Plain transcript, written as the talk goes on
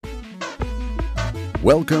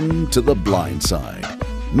Welcome to The Blind Side.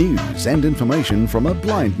 News and information from a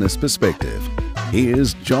blindness perspective.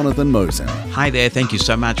 Here's Jonathan Mosen. Hi there, thank you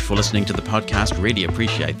so much for listening to the podcast. Really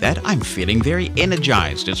appreciate that. I'm feeling very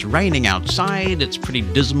energized. It's raining outside, it's pretty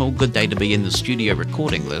dismal. Good day to be in the studio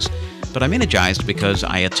recording this. But I'm energized because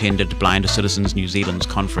I attended Blind Citizens New Zealand's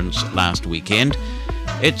conference last weekend.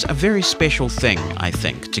 It's a very special thing, I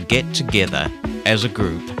think, to get together as a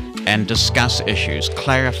group and discuss issues,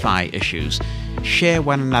 clarify issues, share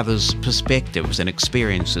one another's perspectives and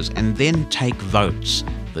experiences, and then take votes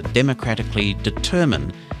that democratically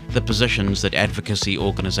determine the positions that advocacy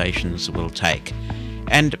organizations will take.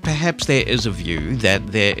 And perhaps there is a view that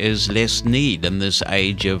there is less need in this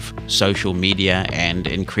age of social media and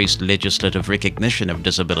increased legislative recognition of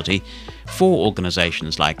disability for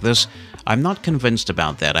organizations like this. I'm not convinced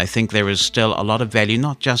about that. I think there is still a lot of value,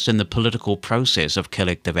 not just in the political process of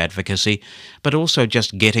collective advocacy, but also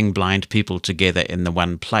just getting blind people together in the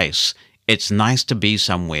one place. It's nice to be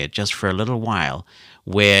somewhere just for a little while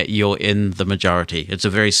where you're in the majority. It's a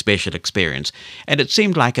very special experience. And it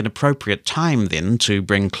seemed like an appropriate time then to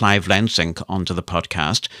bring Clive Lansink onto the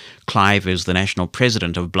podcast. Clive is the national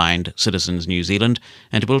president of Blind Citizens New Zealand,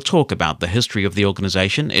 and we'll talk about the history of the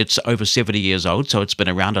organisation. It's over 70 years old, so it's been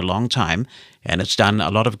around a long time, and it's done a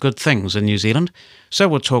lot of good things in New Zealand. So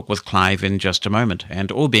we'll talk with Clive in just a moment.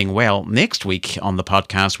 And all being well, next week on the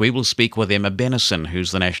podcast, we will speak with Emma Benison,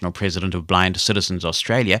 who's the national president of Blind Citizens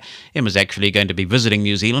Australia. Emma's actually going to be visiting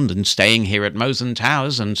New Zealand and staying here at Mosen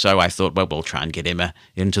Towers, and so I thought, well, we'll try and get Emma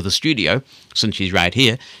into the studio since she's right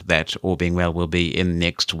here. That, all being well, will be in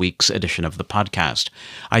next week's edition of the podcast.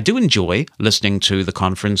 I do enjoy listening to the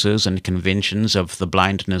conferences and conventions of the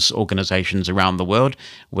blindness organizations around the world,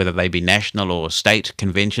 whether they be national or state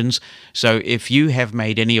conventions. So if you have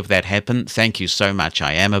made any of that happen, thank you so much.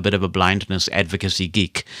 I am a bit of a blindness advocacy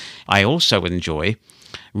geek. I also enjoy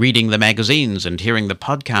reading the magazines and hearing the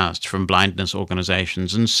podcasts from blindness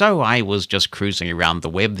organizations. And so I was just cruising around the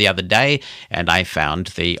web the other day, and I found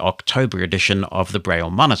the October edition of the Braille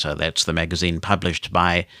Monitor. That's the magazine published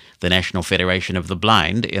by the National Federation of the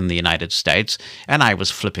Blind in the United States. And I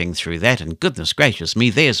was flipping through that, and goodness gracious me,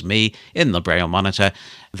 there's me in the Braille Monitor.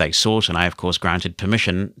 They sought, and I of course granted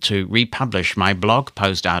permission, to republish my blog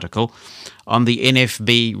post article on the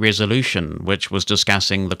NFB resolution, which was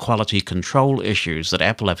discussing the quality control issues that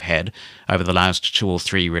Apple have had over the last 2 or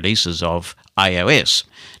 3 releases of iOS.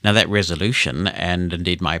 Now that resolution, and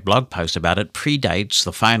indeed my blog post about it, predates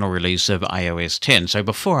the final release of iOS 10. So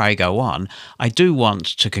before I go on, I do want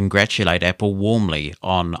to congratulate Apple warmly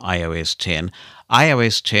on iOS 10.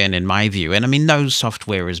 iOS 10, in my view, and I mean, no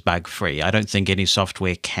software is bug-free. I don't think any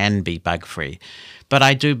software can be bug-free. But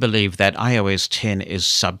I do believe that iOS 10 is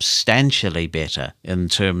substantially better in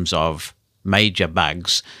terms of major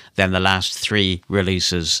bugs than the last 3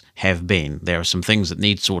 releases have been. There are some things that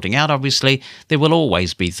need sorting out, obviously. There will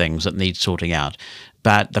always be things that need sorting out.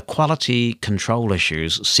 But the quality control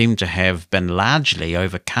issues seem to have been largely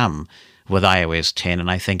overcome with iOS 10, and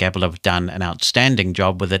I think Apple have done an outstanding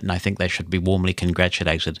job with it, and I think they should be warmly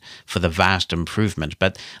congratulated for the vast improvement.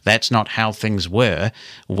 But that's not how things were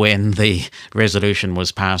when the resolution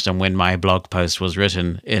was passed and when my blog post was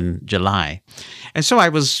written in July. And so I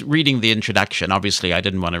was reading the introduction. Obviously, I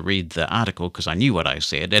didn't want to read the article because I knew what I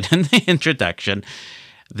said. And in the introduction,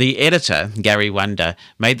 the editor, Gary Wonder,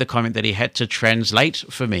 made the comment that he had to translate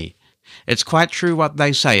for me. It's quite true what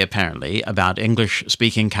they say, apparently, about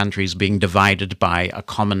English-speaking countries being divided by a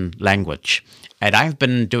common language. And I've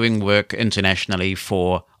been doing work internationally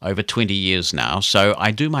for over 20 years now, so I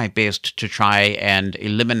do my best to try and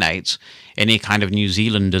eliminate any kind of New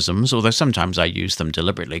Zealandisms, although sometimes I use them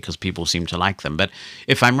deliberately because people seem to like them. But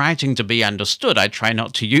if I'm writing to be understood, I try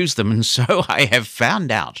not to use them, and so I have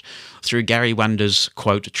found out through Gary Wonder's,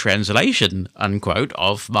 quote, translation, unquote,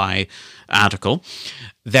 of my article,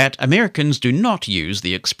 that Americans do not use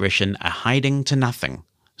the expression a hiding to nothing.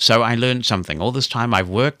 So I learned something. All this time I've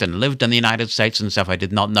worked and lived in the United States and stuff, I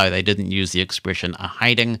did not know they didn't use the expression a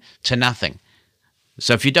hiding to nothing.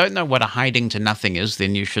 So if you don't know what a hiding to nothing is,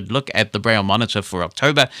 then you should look at the Braille Monitor for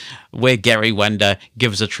October, where Gary Wonder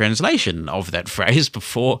gives a translation of that phrase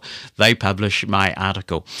before they publish my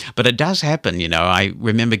article. But it does happen, you know. I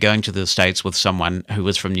remember going to the States with someone who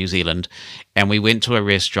was from New Zealand, and we went to a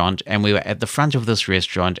restaurant, and we were at the front of this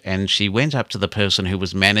restaurant, and she went up to the person who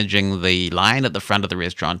was managing the line at the front of the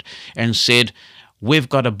restaurant and said, "We've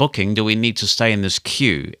got a booking. Do we need to stay in this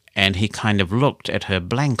queue?" And he kind of looked at her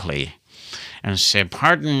blankly and said,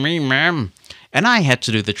 "Pardon me, ma'am." And I had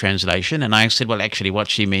to do the translation, and I said, well, actually what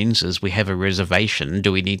she means is we have a reservation.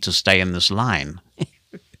 Do we need to stay in this line?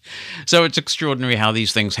 So it's extraordinary how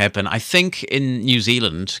these things happen. I think in New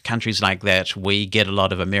Zealand, countries like that, we get a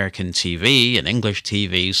lot of American TV and English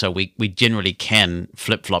TV, so we generally can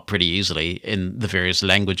flip-flop pretty easily in the various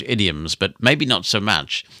language idioms, but maybe not so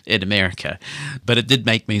much in America. But it did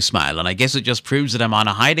make me smile, and I guess it just proves that I'm on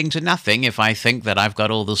a hiding to nothing if I think that I've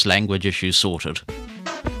got all this language issue sorted.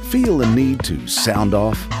 Feel the need to sound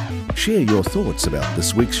off? Share your thoughts about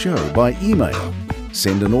this week's show by email.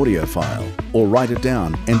 Send an audio file or write it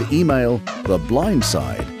down and email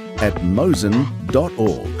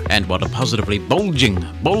theblindside@mosen.org. And what a positively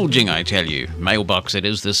bulging, I tell you, mailbox it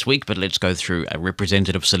is this week, but let's go through a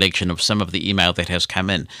representative selection of some of the email that has come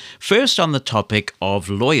in. First, on the topic of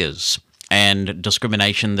lawyers and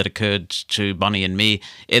discrimination that occurred to Bonnie and me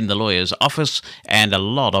in the lawyer's office, and a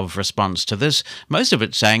lot of response to this, most of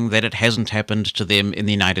it saying that it hasn't happened to them in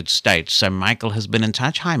the United States. So Michael has been in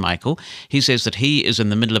touch. Hi, Michael. He says that he is in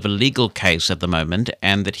the middle of a legal case at the moment,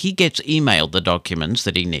 and that he gets emailed the documents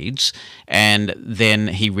that he needs, and then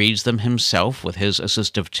he reads them himself with his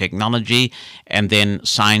assistive technology, and then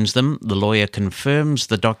signs them. The lawyer confirms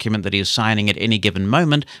the document that he is signing at any given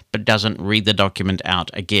moment, but doesn't read the document out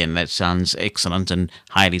again. That sounds excellent and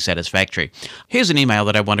highly satisfactory. Here's an email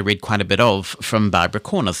that I want to read quite a bit of from Barbara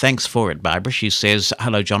Corner. Thanks for it, Barbara. She says,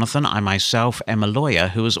 "Hello, Jonathan. I myself am a lawyer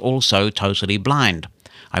who is also totally blind.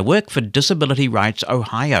 I work for Disability Rights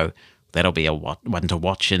Ohio." That'll be a one to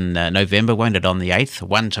watch in November, won't it, on the 8th?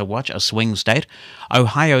 One to watch, a swing state.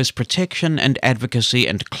 Ohio's Protection and Advocacy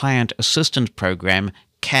and Client Assistance Program,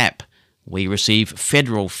 CAP. We receive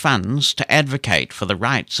federal funds to advocate for the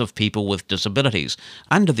rights of people with disabilities.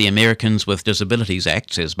 Under the Americans with Disabilities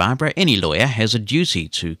Act, says Barbara, any lawyer has a duty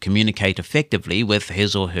to communicate effectively with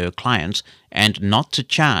his or her clients and not to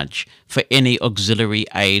charge for any auxiliary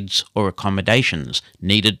aids or accommodations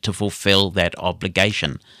needed to fulfill that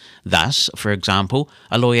obligation. Thus, for example,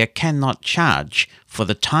 a lawyer cannot charge for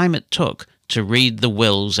the time it took to read the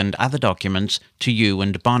wills and other documents to you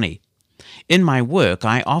and Bonnie. In my work,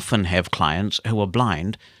 I often have clients who are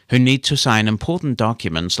blind who need to sign important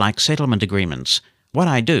documents like settlement agreements. What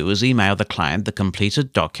I do is email the client the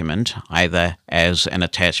completed document, either as an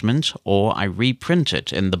attachment or I reprint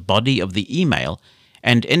it in the body of the email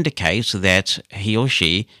and indicate that he or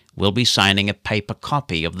she will be signing a paper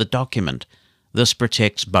copy of the document. This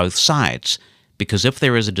protects both sides, because if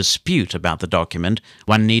there is a dispute about the document,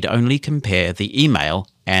 one need only compare the email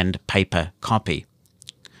and paper copy.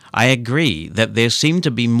 I agree that there seem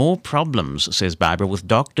to be more problems, says Barbara, with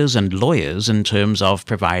doctors and lawyers in terms of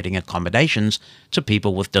providing accommodations to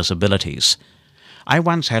people with disabilities. I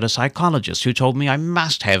once had a psychologist who told me I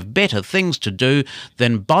must have better things to do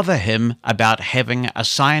than bother him about having a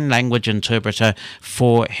sign language interpreter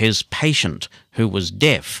for his patient who was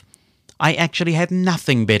deaf. I actually had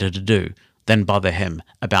nothing better to do than bother him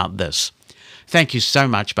about this. Thank you so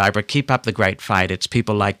much, Barbara. Keep up the great fight. It's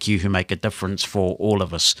people like you who make a difference for all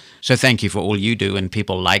of us. So thank you for all you do and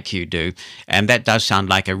people like you do. And that does sound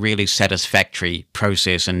like a really satisfactory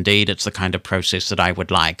process indeed. It's the kind of process that I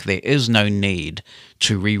would like. There is no need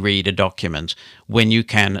to reread a document when you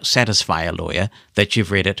can satisfy a lawyer that you've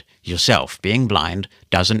read it yourself. Being blind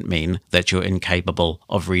doesn't mean that you're incapable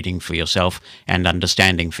of reading for yourself and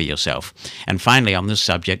understanding for yourself. And finally, on this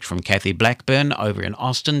subject, from Kathy Blackburn over in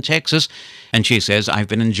Austin, Texas, and she says, I've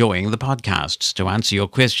been enjoying the podcasts. To answer your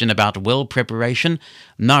question about will preparation,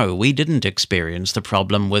 no, we didn't experience the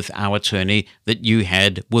problem with our attorney that you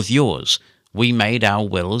had with yours. We made our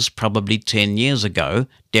wills probably 10 years ago,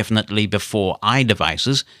 definitely before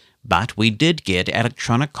iDevices, but we did get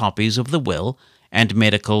electronic copies of the will and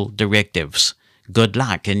medical directives. Good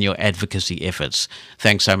luck in your advocacy efforts.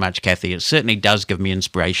 Thanks so much, Kathy. It certainly does give me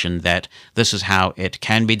inspiration that this is how it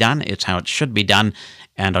can be done, it's how it should be done,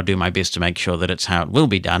 and I'll do my best to make sure that it's how it will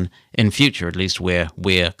be done in future, at least where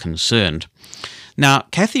we're concerned. Now,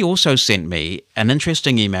 Kathy also sent me an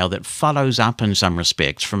interesting email that follows up in some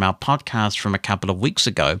respects from our podcast from a couple of weeks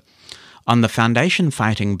ago on the Foundation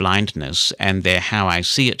Fighting Blindness and their How I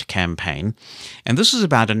See It campaign. And this is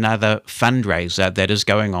about another fundraiser that is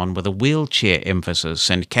going on with a wheelchair emphasis.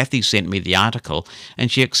 And Kathy sent me the article,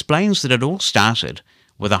 and she explains that it all started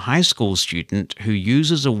with a high school student who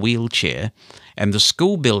uses a wheelchair, and the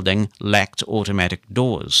school building lacked automatic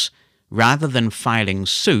doors. Rather than filing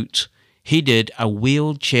suit, he did a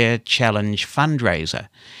wheelchair challenge fundraiser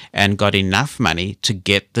and got enough money to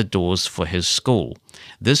get the doors for his school.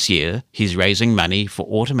 This year, he's raising money for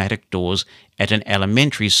automatic doors at an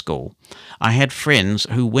elementary school. I had friends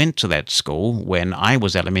who went to that school when I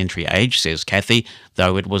was elementary age, says Kathy,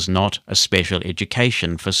 though it was not a special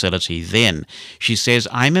education facility then. She says,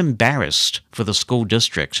 I'm embarrassed for the school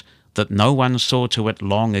district. that no one saw to it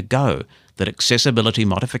long ago that accessibility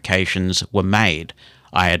modifications were made.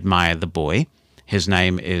 I admire the boy. His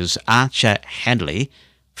name is Archer Hadley,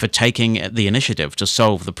 for taking the initiative to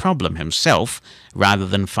solve the problem himself rather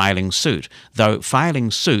than filing suit, though filing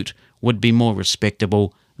suit would be more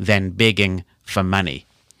respectable than begging for money.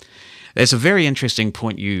 There's a very interesting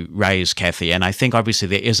point you raise, Kathy, and I think obviously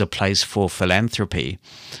there is a place for philanthropy,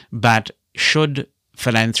 but should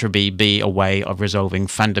philanthropy be a way of resolving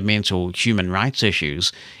fundamental human rights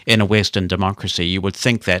issues in a Western democracy? You would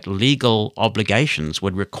think that legal obligations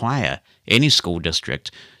would require any school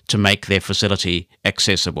district to make their facility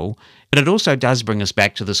accessible. But it also does bring us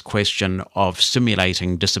back to this question of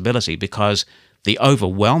simulating disability, because the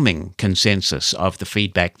overwhelming consensus of the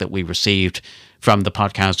feedback that we received from the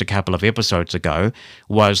podcast a couple of episodes ago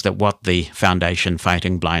was that what the Foundation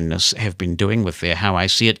Fighting Blindness have been doing with their How I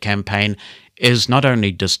See It campaign is not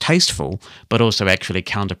only distasteful, but also actually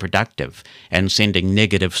counterproductive and sending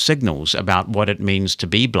negative signals about what it means to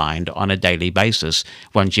be blind on a daily basis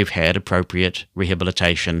once you've had appropriate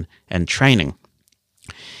rehabilitation and training.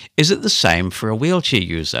 Is it the same for a wheelchair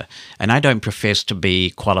user? And I don't profess to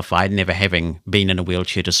be qualified, never having been in a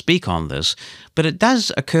wheelchair, to speak on this, but it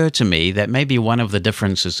does occur to me that maybe one of the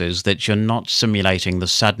differences is that you're not simulating the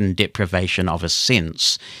sudden deprivation of a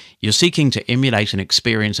sense. You're seeking to emulate an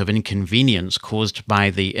experience of inconvenience caused by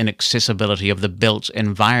the inaccessibility of the built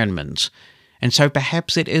environment. And so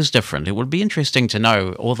perhaps it is different. It would be interesting to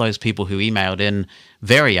know, all those people who emailed in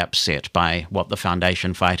very upset by what the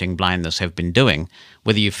Foundation Fighting Blindness have been doing,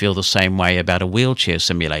 whether you feel the same way about a wheelchair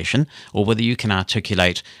simulation or whether you can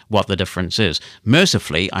articulate what the difference is.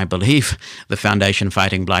 Mercifully, I believe the Foundation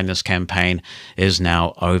Fighting Blindness campaign is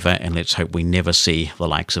now over, and let's hope we never see the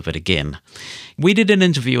likes of it again. We did an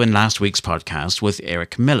interview in last week's podcast with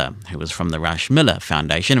Eric Miller, who was from the Rush Miller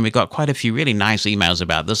Foundation, and we got quite a few really nice emails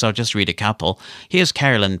about this. I'll just read a couple. Here's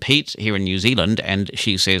Carolyn Pete here in New Zealand, and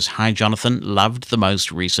she says, "Hi, Jonathan. Loved the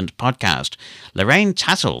most recent podcast." Lorraine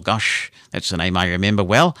Tuttle, gosh, that's a name I remember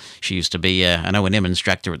well. She used to be an O&M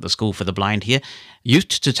instructor at the School for the Blind here.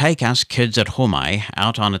 Used to take us kids at Homai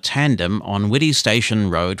out on a tandem on Whitty Station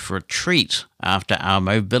Road for a treat after our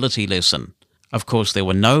mobility lesson. Of course, there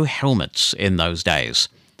were no helmets in those days.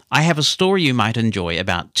 I have a story you might enjoy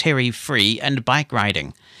about Terry Free and bike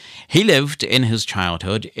riding. He lived in his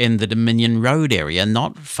childhood in the Dominion Road area,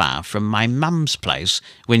 not far from my mum's place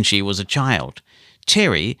when she was a child.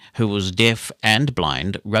 Terry, who was deaf and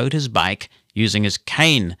blind, rode his bike using his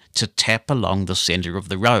cane to tap along the centre of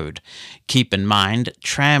the road. Keep in mind,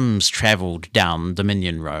 trams travelled down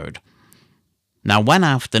Dominion Road. Now, one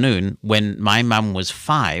afternoon, when my mum was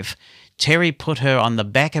 5, Terry put her on the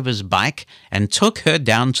back of his bike and took her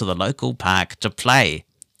down to the local park to play.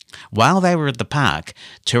 While they were at the park,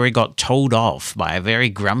 Terry got told off by a very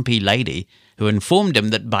grumpy lady who informed him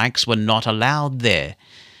that bikes were not allowed there.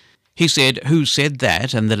 He said, "Who said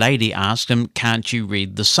that?" And the lady asked him, "Can't you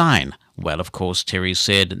read the sign?" Well, of course, Terry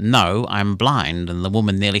said, "No, I'm blind," and the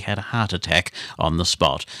woman nearly had a heart attack on the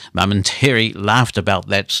spot. Mum and Terry laughed about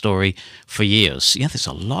that story for years. Yeah, there's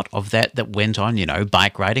a lot of that went on,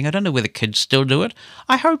 bike riding. I don't know whether kids still do it.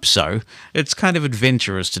 I hope so. It's kind of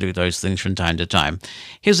adventurous to do those things from time to time.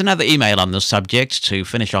 Here's another email on this subject to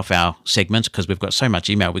finish off our segment, because we've got so much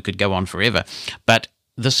email we could go on forever. But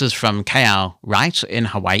this is from K.R. Wright in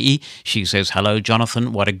Hawaii. She says, "Hello,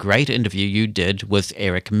 Jonathan. What a great interview you did with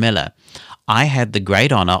Eric Miller. I had the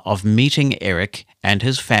great honour of meeting Eric and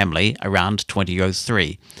his family around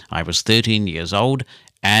 2003. I was 13 years old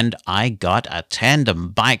and I got a tandem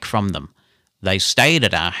bike from them. They stayed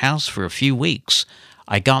at our house for a few weeks.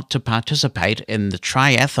 I got to participate in the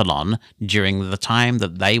triathlon during the time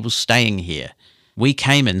that they were staying here. We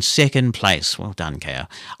came in second place." Well done, Kaya.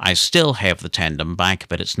 "I still have the tandem bike,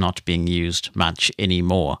 but it's not being used much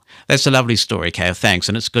anymore." That's a lovely story, Kaya. Thanks.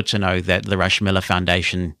 And it's good to know that the Rush Miller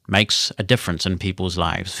Foundation makes a difference in people's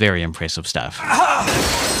lives. Very impressive stuff.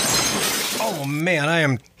 Oh, man, I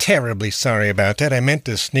am terribly sorry about that. I meant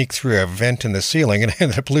to sneak through a vent in the ceiling and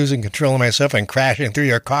ended up losing control of myself and crashing through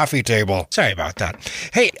your coffee table. Sorry about that.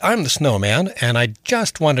 Hey, I'm the Snowman, and I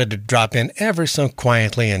just wanted to drop in ever so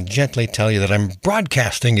quietly and gently tell you that I'm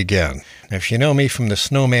broadcasting again. If you know me from the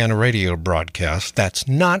Snowman radio broadcast, that's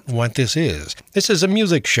not what this is. This is a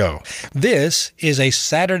music show. This is a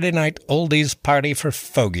Saturday night oldies party for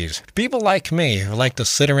fogies. People like me who like to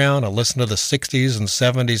sit around and listen to the 60s and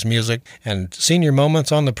 70s music and had senior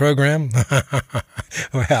moments on the program?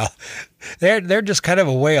 Well, they're just kind of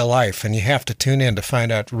a way of life, and you have to tune in to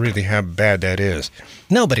find out really how bad that is.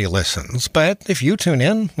 Nobody listens, but if you tune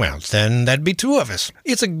in, well, then that'd be two of us.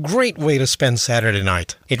 It's a great way to spend Saturday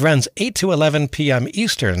night. It runs 8 to 11 p.m.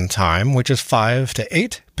 Eastern Time, which is 5 to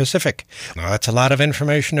 8 Pacific. Now, that's a lot of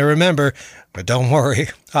information to remember, but don't worry,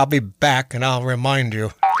 I'll be back and I'll remind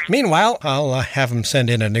you. Meanwhile, I'll have them send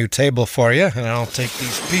in a new table for you, and I'll take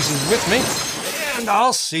these pieces with me. And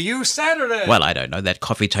I'll see you Saturday. Well, I don't know. That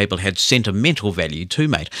coffee table had sentimental value too,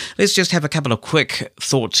 mate. Let's just have a couple of quick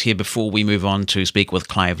thoughts here before we move on to speak with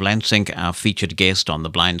Clive Lansink, our featured guest on The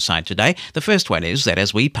Blind Side today. The first one is that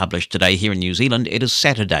as we publish today here in New Zealand, it is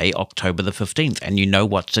Saturday, October the 15th. And you know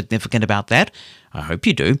what's significant about that? I hope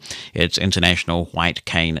you do. It's International White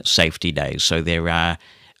Cane Safety Day. So there are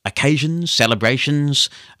occasions, celebrations,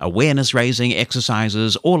 awareness-raising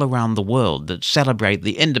exercises all around the world that celebrate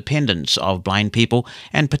the independence of blind people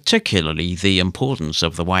and particularly the importance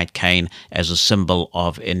of the white cane as a symbol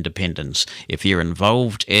of independence. If you're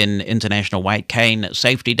involved in International White Cane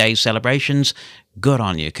Safety Day celebrations, good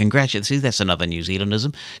on you. Congratulations. See, that's another New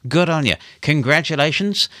Zealandism. Good on you.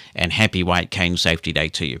 Congratulations and happy White Cane Safety Day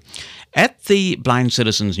to you. At the Blind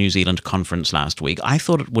Citizens New Zealand conference last week, I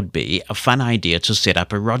thought it would be a fun idea to set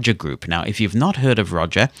up a Roger group. Now, if you've not heard of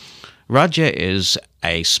Roger, Roger is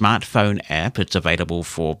a smartphone app. It's available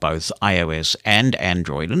for both iOS and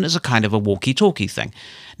Android and is a kind of a walkie-talkie thing.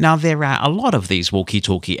 Now, there are a lot of these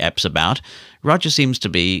walkie-talkie apps about. Roger seems to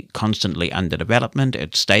be constantly under development.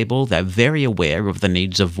 It's stable. They're very aware of the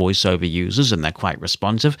needs of voiceover users and they're quite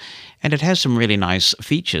responsive. And it has some really nice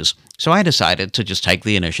features. So I decided to just take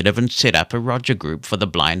the initiative and set up a Roger group for the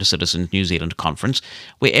Blind Citizens New Zealand conference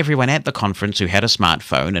where everyone at the conference who had a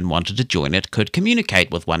smartphone and wanted to join it could communicate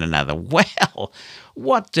with one another. Well,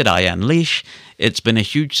 what did I unleash? It's been a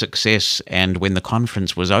huge success, and when the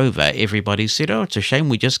conference was over, everybody said, oh, it's a shame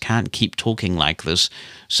we just can't keep talking like this.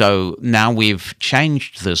 So now we've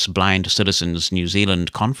changed this Blind Citizens New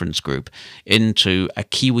Zealand conference group into a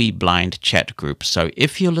Kiwi blind chat group. So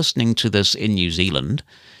if you're listening to this in New Zealand,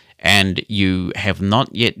 and you have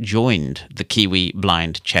not yet joined the Kiwi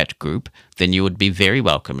Blind Chat group, then you would be very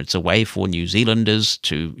welcome. It's a way for New Zealanders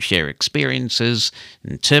to share experiences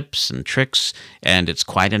and tips and tricks, and it's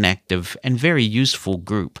quite an active and very useful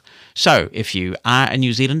group. So if you are a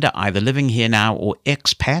New Zealander, either living here now or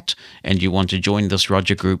expat, and you want to join this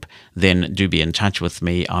Roger group, then do be in touch with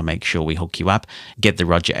me. I'll make sure we hook you up. Get the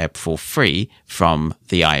Roger app for free from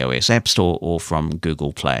the iOS App Store or from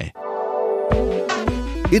Google Play.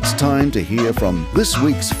 It's time to hear from this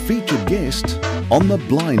week's featured guest on The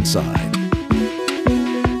Blind Side.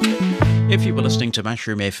 If you were listening to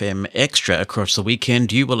Mushroom FM Extra across the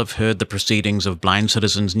weekend, you will have heard the proceedings of Blind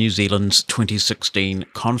Citizens New Zealand's 2016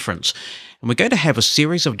 conference. And we're going to have a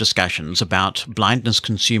series of discussions about blindness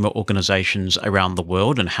consumer organisations around the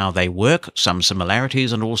world and how they work, some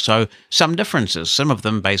similarities and also some differences, some of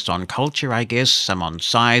them based on culture, I guess, some on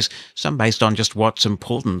size, some based on just what's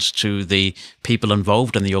important to the people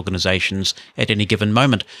involved in the organisations at any given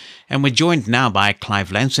moment. And we're joined now by Clive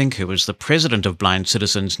Lansink, who is the president of Blind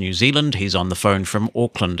Citizens New Zealand. He's on the phone from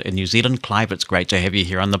Auckland in New Zealand. Clive, it's great to have you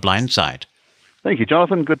here on The Blind Side. Thank you,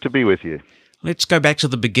 Jonathan. Good to be with you. Let's go back to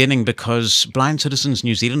the beginning because Blind Citizens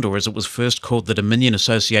New Zealand, or as it was first called the Dominion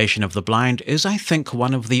Association of the Blind, is, I think,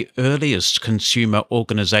 one of the earliest consumer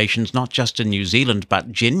organisations, not just in New Zealand,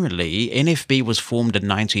 but generally. NFB was formed in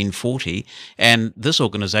 1940, and this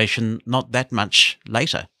organisation not that much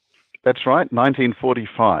later. That's right,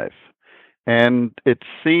 1945. And it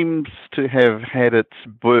seems to have had its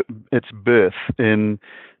birth in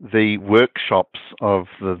the workshops of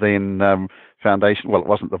the then foundation. Well, it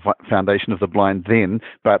wasn't the Foundation of the Blind then,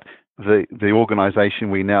 but the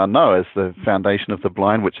organisation we now know as the Foundation of the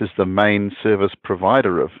Blind, which is the main service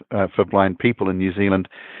provider for blind people in New Zealand,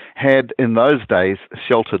 had in those days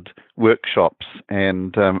sheltered workshops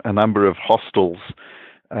and a number of hostels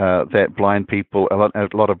that blind people,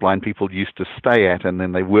 a lot of blind people used to stay at, and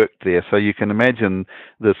then they worked there. So you can imagine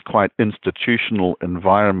this quite institutional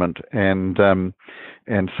environment, and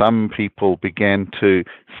some people began to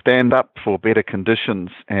stand up for better conditions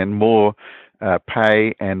and more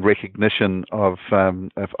pay and recognition of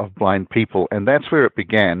blind people, and that's where it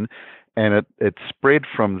began. And it spread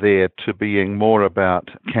from there to being more about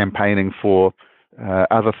campaigning for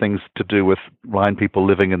other things to do with blind people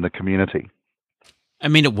living in the community. I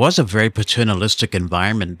mean, it was a very paternalistic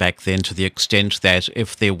environment back then, to the extent that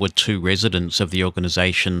if there were two residents of the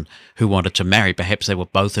organisation who wanted to marry, perhaps they were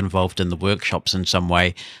both involved in the workshops in some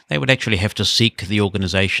way, they would actually have to seek the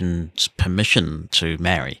organisation's permission to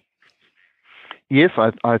marry. Yes,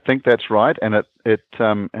 I think that's right, and it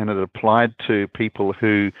applied to people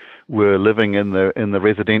who were living in the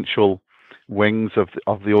residential wings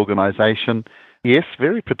of the organisation. Yes,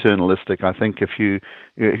 very paternalistic. I think if you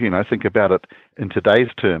think about it in today's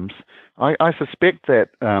terms, I suspect that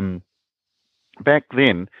back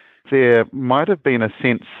then there might have been a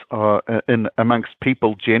sense in amongst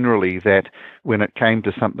people generally that when it came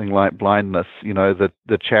to something like blindness,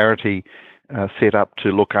 the charity set up to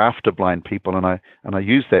look after blind people, and I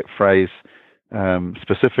use that phrase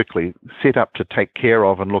specifically, set up to take care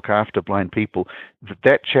of and look after blind people.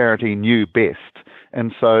 That charity knew best,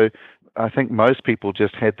 and so I think most people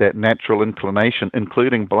just had that natural inclination,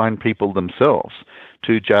 including blind people themselves,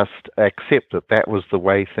 to just accept that that was the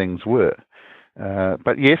way things were.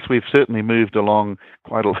 But yes, we've certainly moved along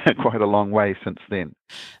quite a long way since then.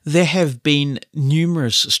 There have been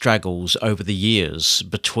numerous struggles over the years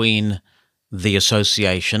between the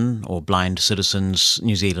association, or Blind Citizens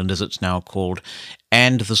New Zealand as it's now called,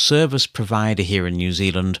 and the service provider here in New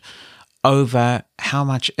Zealand over how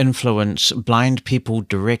much influence blind people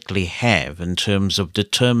directly have in terms of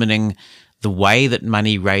determining the way that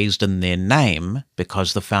money raised in their name,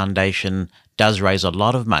 because the foundation does raise a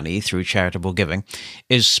lot of money through charitable giving,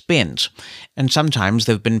 is spent. And sometimes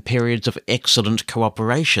there have been periods of excellent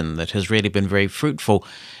cooperation that has really been very fruitful.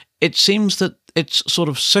 It seems that it's sort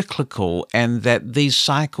of cyclical and that these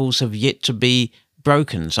cycles have yet to be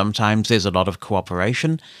broken. Sometimes there's a lot of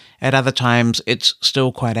cooperation. At other times, it's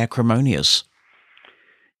still quite acrimonious.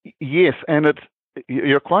 Yes, and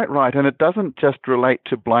you're quite right, and it doesn't just relate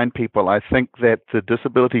to blind people. I think that the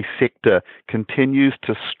disability sector continues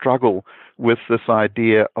to struggle with this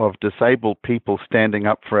idea of disabled people standing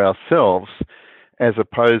up for ourselves, as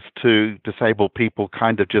opposed to disabled people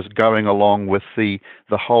kind of just going along with the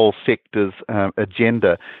whole sector's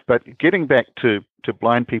agenda. But getting back to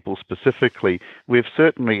blind people specifically, we've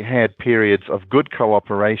certainly had periods of good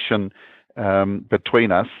cooperation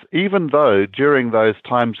between us, even though during those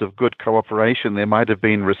times of good cooperation there might have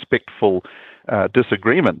been respectful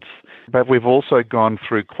disagreements. But we've also gone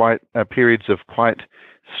through quite periods of quite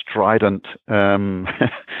strident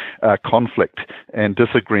conflict and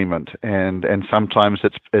disagreement, and sometimes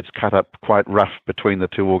it's cut up quite rough between the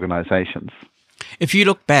two organizations. If you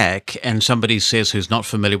look back and somebody says who's not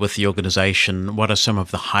familiar with the organisation, what are some of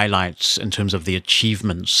the highlights in terms of the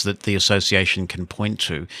achievements that the association can point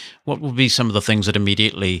to? What will be some of the things that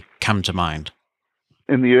immediately come to mind?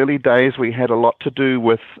 In the early days, we had a lot to do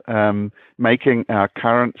with making our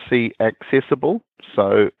currency accessible.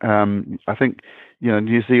 So I think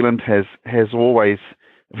New Zealand has always,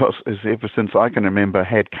 ever since I can remember,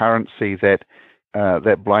 had currency that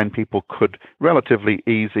blind people could relatively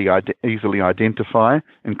easily identify,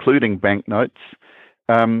 including banknotes.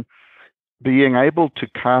 Being able to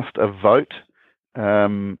cast a vote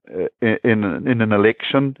in an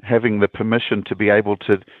election, having the permission to be able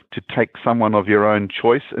to take someone of your own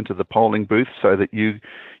choice into the polling booth, so that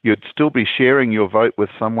you'd still be sharing your vote with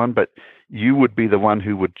someone, but you would be the one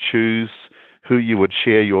who would choose who you would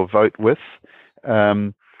share your vote with.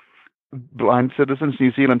 Blind Citizens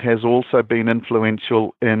New Zealand has also been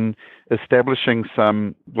influential in establishing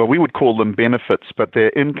some, well, we would call them benefits, but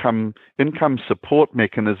they're income support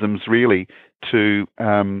mechanisms, really, to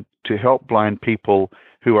help blind people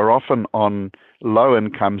who are often on low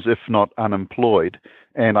incomes, if not unemployed.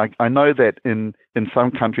 And I know that in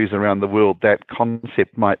some countries around the world that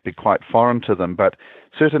concept might be quite foreign to them, but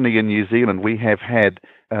certainly in New Zealand we have had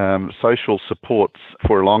social supports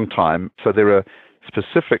for a long time. So there are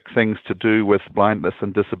specific things to do with blindness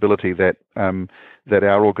and disability that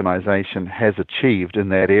our organisation has achieved in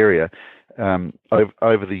that area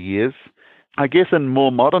over the years. I guess in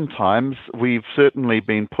more modern times, we've certainly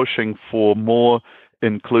been pushing for more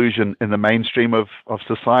inclusion in the mainstream of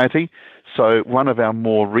society. So one of our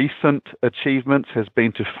more recent achievements has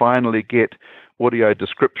been to finally get audio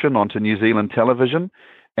description onto New Zealand television,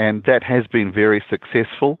 and that has been very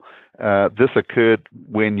successful. This occurred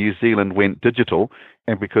when New Zealand went digital,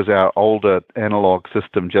 and because our older analog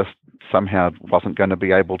system just somehow wasn't going to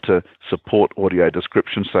be able to support audio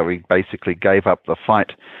description, so we basically gave up the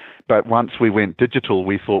fight. But once we went digital,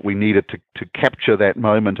 we thought we needed to capture that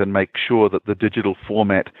moment and make sure that the digital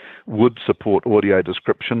format would support audio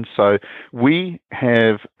description. So we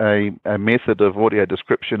have a method of audio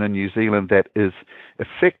description in New Zealand that is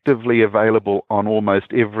effectively available on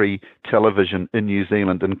almost every television in New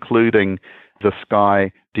Zealand, including the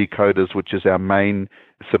Sky decoders, which is our main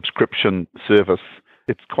subscription service.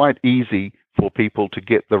 It's quite easy for people to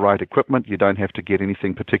get the right equipment. You don't have to get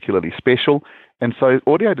anything particularly special. And so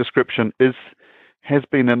audio description has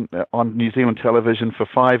been on New Zealand television for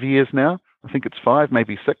 5 years now, I think it's 5,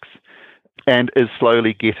 maybe 6, and is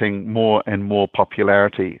slowly getting more and more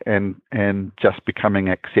popularity and just becoming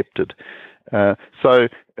accepted. So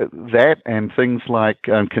that and things like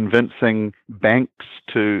convincing banks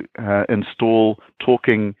to install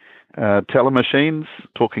talking teller machines,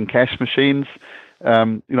 talking cash machines.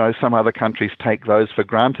 Some other countries take those for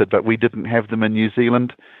granted, but we didn't have them in New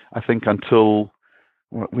Zealand, I think, until,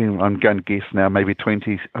 I'm going to guess now, maybe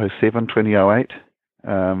 2007, 2008.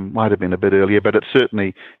 Might have been a bit earlier, but it's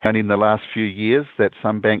certainly only in the last few years that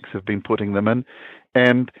some banks have been putting them in.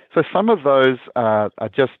 And so some of those are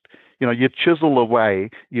just, you chisel away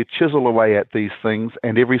at these things,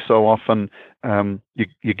 and every so often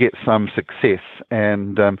you get some success.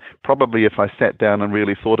 And probably if I sat down and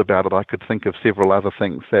really thought about it, I could think of several other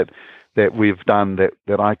things that we've done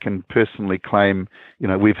that I can personally claim,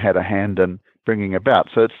 we've had a hand in bringing about.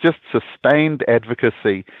 So it's just sustained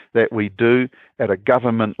advocacy that we do at a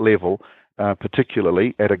government level,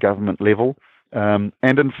 particularly at a government level. And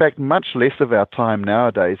in fact, much less of our time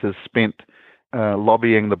nowadays is spent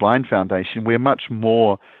lobbying the Blind Foundation. We're much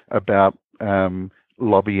more about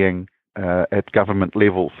lobbying at government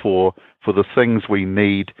level for the things we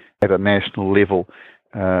need at a national level.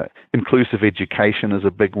 Inclusive education is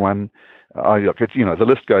a big one. The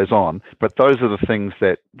list goes on, but those are the things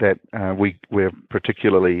that we're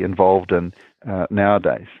particularly involved in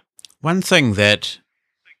nowadays. One thing that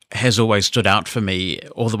has always stood out for me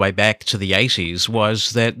all the way back to the 80s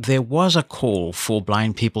was that there was a call for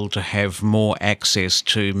blind people to have more access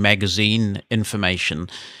to magazine information.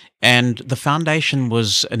 And the foundation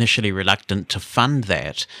was initially reluctant to fund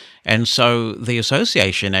that. And so the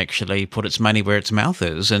association actually put its money where its mouth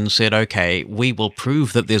is and said, okay, we will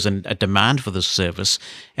prove that there's a demand for this service,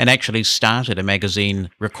 and actually started a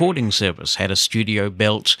magazine recording service, had a studio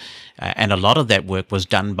built, and a lot of that work was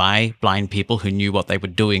done by blind people who knew what they were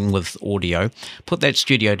doing with audio, put that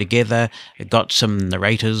studio together, got some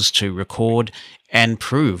narrators to record, and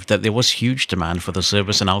proved that there was huge demand for the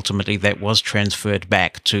service, and ultimately that was transferred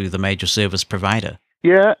back to the major service provider.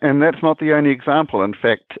 Yeah, and that's not the only example. In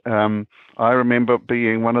fact, I remember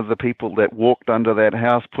being one of the people that walked under that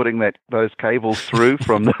house, putting those cables through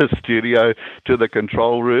from the studio to the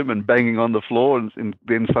control room and banging on the floor, and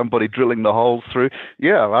then somebody drilling the holes through.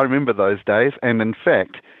 Yeah, I remember those days. And in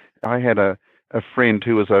fact, I had a friend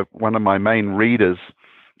who was one of my main readers,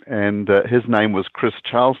 and his name was Chris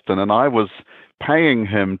Charleston, and I was paying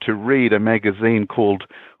him to read a magazine called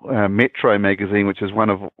Metro magazine, which is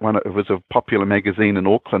it was a popular magazine in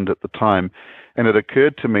Auckland at the time. And it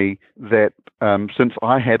occurred to me that since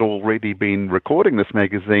I had already been recording this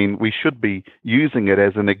magazine, we should be using it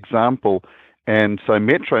as an example. And so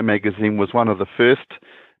Metro magazine was one of the first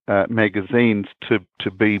magazines to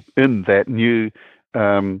be in that new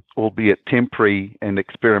albeit temporary and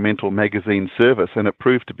experimental magazine service, and it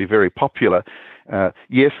proved to be very popular.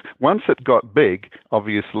 Yes, once it got big,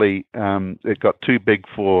 obviously it got too big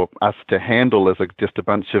for us to handle as just a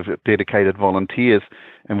bunch of dedicated volunteers,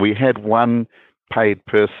 and we had one paid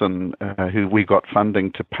person who we got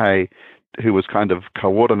funding to pay, who was kind of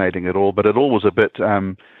coordinating it all, but it all was a bit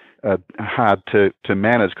hard to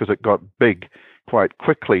manage because it got big quite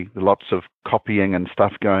quickly, lots of copying and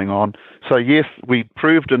stuff going on. So yes, we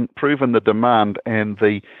proven the demand, and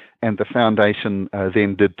the foundation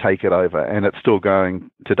then did take it over, and it's still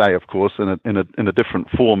going today, of course, in a different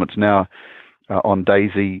form. It's now on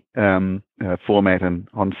DAISY format and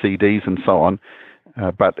on CDs and so on,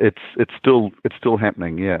 but it's still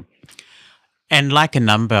happening. Yeah. And like a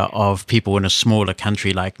number of people in a smaller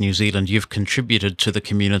country like New Zealand, you've contributed to the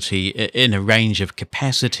community in a range of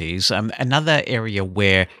capacities. Another area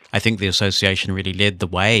where I think the association really led the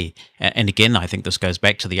way, and again, I think this goes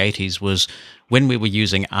back to the 80s, was when we were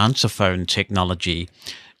using answer phone technology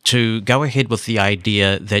to go ahead with the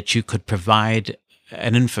idea that you could provide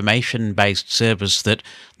an information-based service that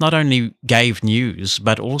not only gave news,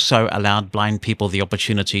 but also allowed blind people the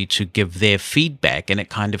opportunity to give their feedback, and it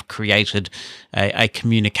kind of created a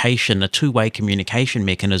communication, a two-way communication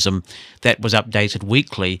mechanism that was updated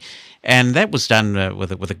weekly. And that was done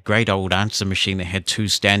with a great old answer machine that had 2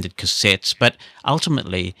 standard cassettes, but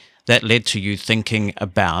ultimately that led to you thinking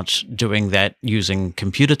about doing that using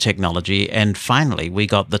computer technology. And finally, we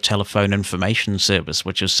got the telephone information service,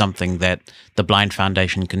 which is something that the Blind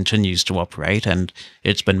Foundation continues to operate, and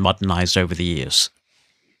it's been modernized over the years.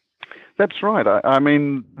 That's right. I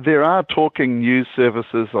mean, there are talking news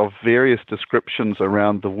services of various descriptions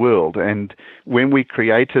around the world. And when we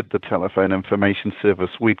created the telephone information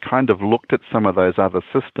service, we'd kind of looked at some of those other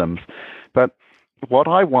systems. But what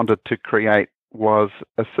I wanted to create was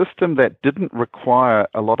a system that didn't require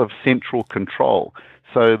a lot of central control,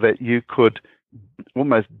 so that you could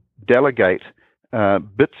almost delegate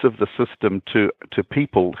bits of the system to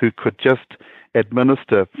people who could just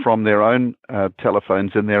administer from their own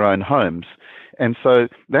telephones in their own homes. And so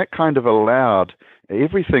that kind of allowed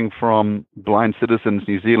everything from Blind Citizens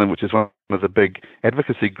New Zealand, which is one of the big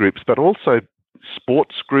advocacy groups, but also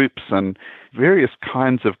sports groups and various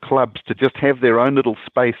kinds of clubs to just have their own little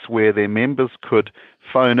space where their members could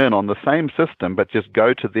phone in on the same system, but just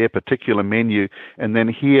go to their particular menu and then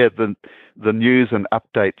hear the news and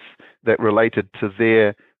updates that related to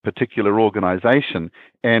their particular organization.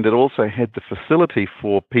 And it also had the facility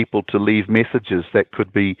for people to leave messages that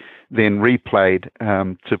could be then replayed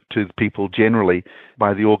to people generally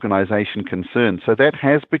by the organization concerned. So that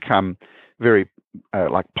has become very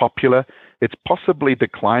popular. It's possibly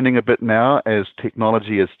declining a bit now as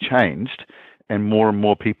technology has changed and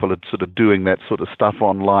more people are sort of doing that sort of stuff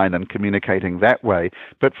online and communicating that way.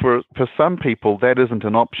 But for some people, that isn't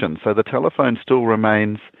an option. So the telephone still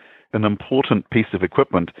remains an important piece of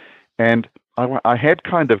equipment. And I had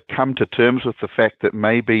kind of come to terms with the fact that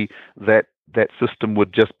maybe that system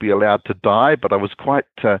would just be allowed to die, but I was quite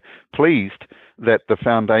pleased that the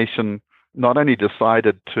foundation not only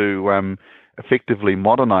decided to effectively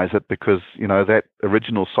modernize it, because that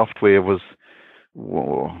original software was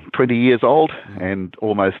 20 years old and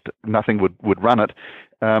almost nothing would run it.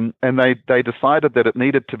 And they decided that it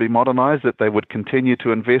needed to be modernized, that they would continue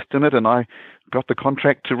to invest in it, and I got the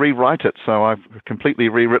contract to rewrite it. So I've completely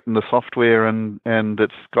rewritten the software, and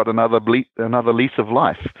it's got another lease of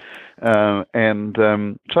life. So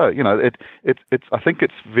it's I think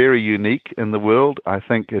it's very unique in the world. I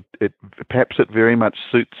think it perhaps it very much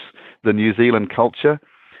suits the New Zealand culture,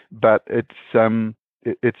 but it's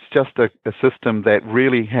just a system that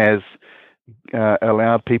really has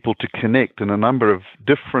allowed people to connect in a number of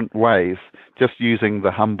different ways, just using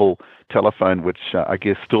the humble telephone, which I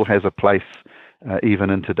guess still has a place even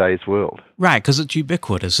in today's world. Right, because it's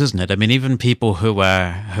ubiquitous, isn't it? I mean, even people who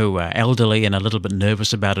are elderly and a little bit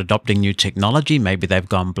nervous about adopting new technology, maybe they've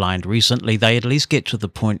gone blind recently, they at least get to the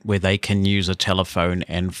point where they can use a telephone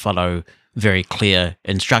and follow very clear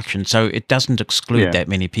instructions. So it doesn't exclude that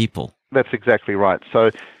many people. That's exactly right. So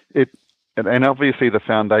and obviously the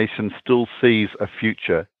foundation still sees a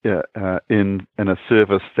future in a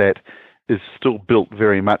service that is still built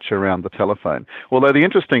very much around the telephone. Although the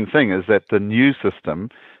interesting thing is that the new system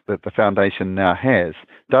that the foundation now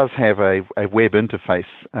does have a web interface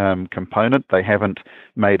component. They haven't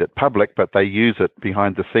made it public, but they use it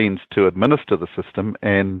behind the scenes to administer the system.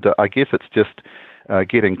 And I guess it's just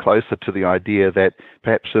getting closer to the idea that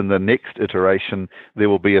perhaps in the next iteration there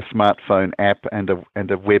will be a smartphone app and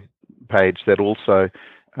a web page that also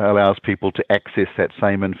allows people to access that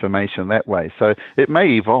same information that way. So it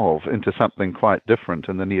may evolve into something quite different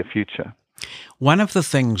in the near future. One of the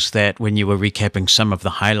things that, when you were recapping some of the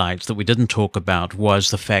highlights that we didn't talk about,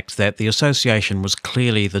 was the fact that the association was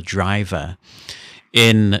clearly the driver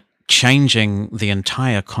in changing the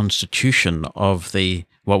entire constitution of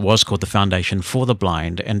what was called the Foundation for the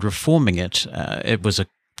Blind and reforming it. It was a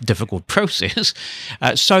difficult process,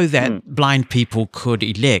 so that blind people could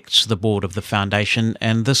elect the board of the foundation,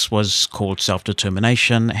 and this was called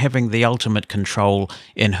self-determination, having the ultimate control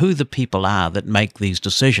in who the people are that make these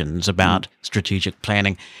decisions about strategic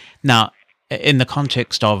planning. Now, in the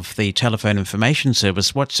context of the telephone information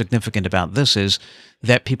service, what's significant about this is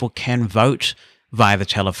that people can vote via the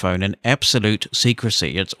telephone in absolute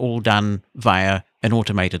secrecy. It's all done via an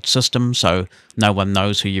automated system, so no one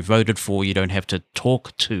knows who you voted for. You don't have to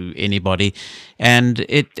talk to anybody. And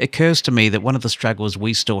it occurs to me that one of the struggles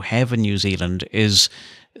we still have in New Zealand is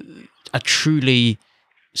a truly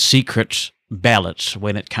secret ballot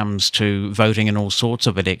when it comes to voting in all sorts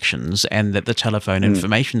of elections, and that the telephone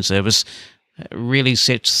information service really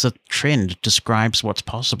sets the trend, describes what's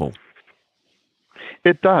possible.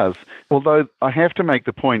 It does, although I have to make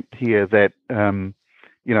the point here that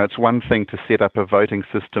it's one thing to set up a voting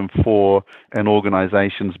system for an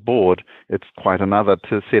organization's board. It's quite another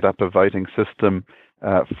to set up a voting system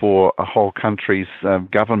for a whole country's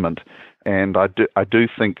government. And I do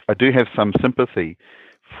have some sympathy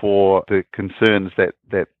for the concerns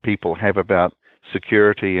that people have about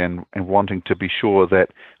security and wanting to be sure that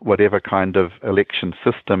whatever kind of election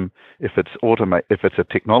system, if it's a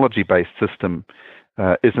technology-based system,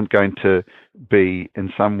 isn't going to be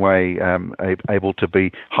in some way able to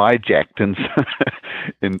be hijacked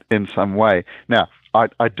in some way. Now,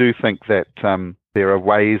 I do think that there are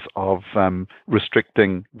ways of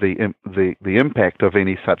restricting the impact of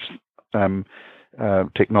any such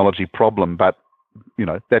technology problem, but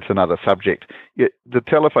that's another subject. The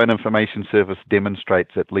Telephone Information Service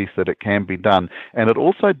demonstrates at least that it can be done, and it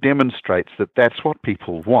also demonstrates that that's what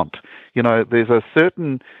people want. There's a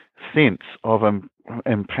certain sense of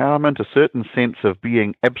empowerment, a certain sense of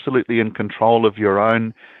being absolutely in control of your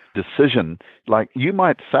own decision. Like, you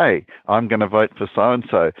might say, I'm going to vote for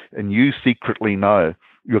so-and-so, and you secretly know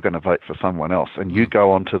you're going to vote for someone else, and you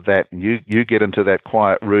go on to that, and you get into that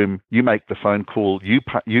quiet room, you make the phone call,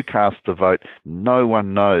 you cast the vote. No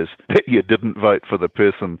one knows that you didn't vote for the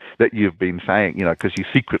person that you've been saying, because you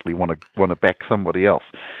secretly want to back somebody else.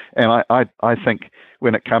 And I think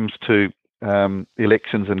when it comes to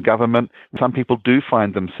elections and government, some people do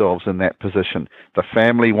find themselves in that position. The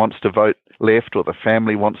family wants to vote left, or the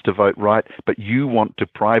family wants to vote right, but you want to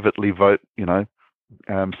privately vote,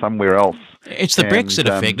 somewhere else. It's the Brexit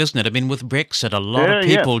effect, isn't it? I mean, with Brexit, a lot of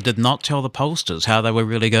people did not tell the pollsters how they were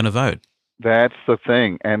really going to vote. That's the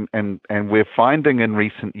thing. And we're finding in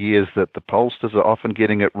recent years that the pollsters are often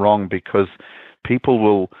getting it wrong, because people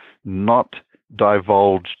will not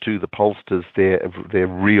divulge to the pollsters their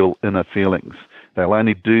real inner feelings. They'll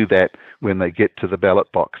only do that when they get to the ballot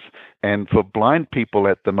box. And for blind people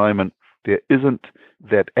at the moment, there isn't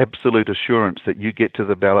that absolute assurance that you get to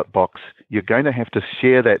the ballot box. You're going to have to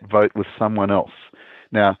share that vote with someone else.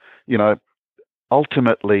 Now,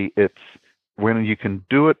 ultimately, it's when you can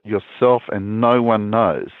do it yourself and no one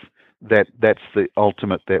knows, that's the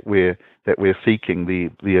ultimate that we're seeking,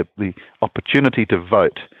 the opportunity to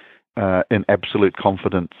vote in absolute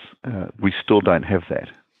confidence. We still don't have that.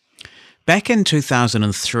 Back in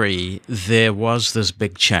 2003, there was this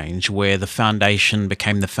big change where the foundation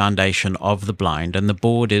became the Foundation of the Blind, and the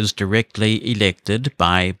board is directly elected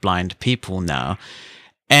by blind people now.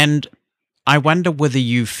 And I wonder whether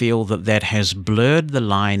you feel that has blurred the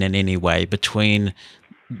line in any way between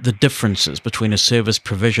the differences between a service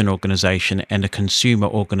provision organization and a consumer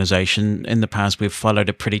organization. In the past, we've followed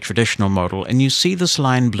a pretty traditional model, and you see this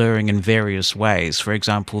line blurring in various ways. For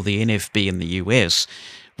example, the NFB in the US,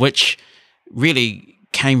 which really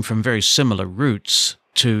came from very similar roots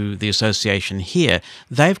to the association here,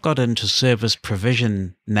 they've got into service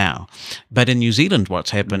provision now. But in New Zealand, what's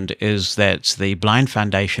happened is that the Blind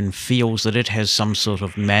Foundation feels that it has some sort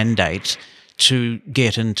of mandate to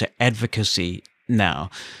get into advocacy now.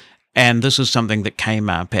 And this is something that came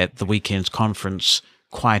up at the weekend's conference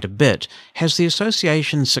quite a bit. Has the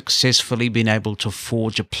association successfully been able to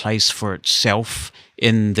forge a place for itself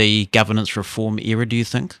in the governance reform era, do you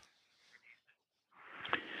think?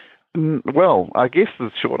 Well, I guess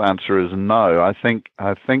the short answer is no. I think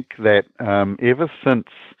that ever since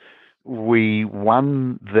we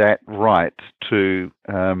won that right to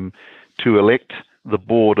elect the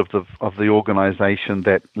board of the organisation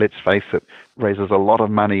that, let's face it, raises a lot of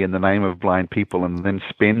money in the name of blind people and then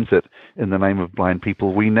spends it in the name of blind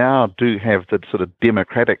people, we now do have the sort of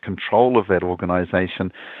democratic control of that organisation.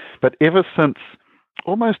 But ever since,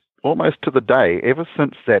 almost to the day, ever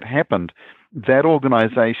since that happened, that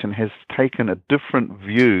organisation has taken a different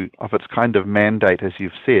view of its kind of mandate, as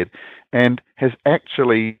you've said, and has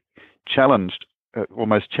actually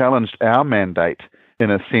almost challenged our mandate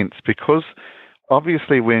in a sense, because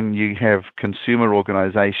obviously when you have consumer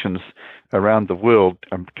organisations around the world,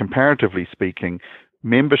 comparatively speaking,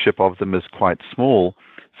 membership of them is quite small.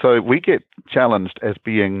 So we get challenged as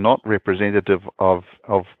being not representative of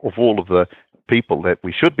all of the people that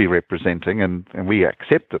we should be representing, and we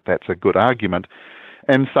accept that that's a good argument.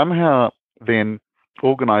 And somehow then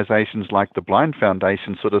organizations like the Blind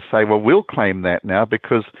Foundation sort of say, well, we'll claim that now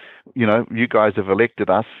because, you guys have elected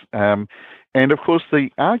us. And of course, the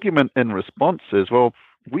argument in response is, well,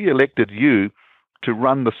 we elected you to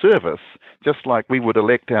run the service, just like we would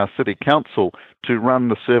elect our city council to run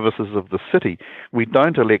the services of the city. We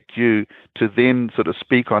don't elect you to then sort of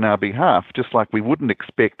speak on our behalf, just like we wouldn't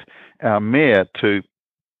expect our mayor to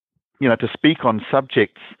speak on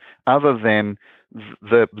subjects other than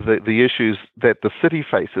the issues that the city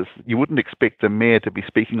faces. You wouldn't expect the mayor to be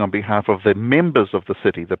speaking on behalf of the members of the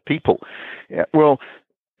city, the people. Well,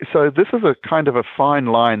 so this is a kind of a fine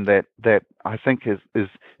line that I think is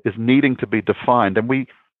needing to be defined, and we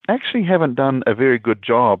actually haven't done a very good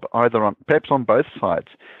job either perhaps on both sides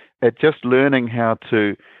at just learning how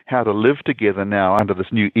to live together now under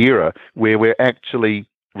this new era where we're actually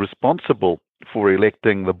responsible for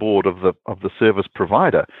electing the board of the service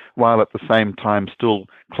provider, while at the same time still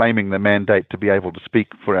claiming the mandate to be able to speak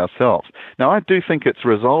for ourselves. Now, I do think it's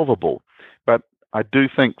resolvable, but I do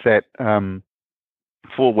think that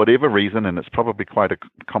for whatever reason, and it's probably quite a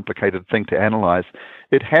complicated thing to analyze,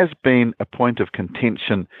 it has been a point of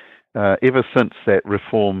contention ever since that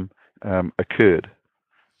reform occurred.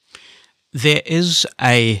 There is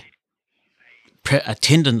a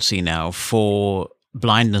tendency now for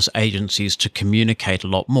blindness agencies to communicate a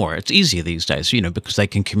lot more. It's easier these days, because they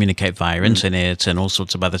can communicate via internet and all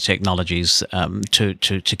sorts of other technologies to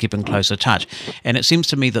keep in closer touch. And it seems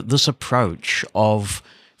to me that this approach of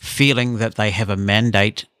feeling that they have a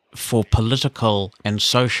mandate for political and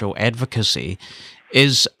social advocacy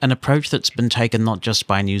is an approach that's been taken not just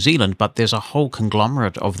by New Zealand, but there's a whole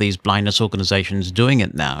conglomerate of these blindness organisations doing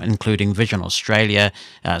it now, including Vision Australia,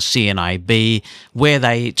 CNIB, where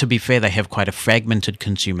to be fair, they have quite a fragmented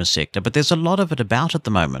consumer sector, but there's a lot of it about at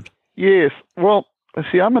the moment. Yes, well,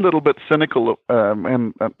 see, I'm a little bit cynical,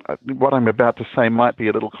 and what I'm about to say might be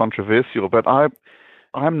a little controversial, but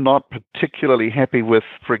I'm not particularly happy with,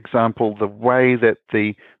 for example, the way that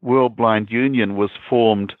the World Blind Union was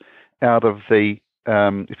formed out of the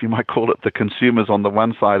if you might call it, the consumers on the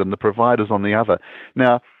one side and the providers on the other.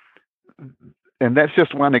 Now, and that's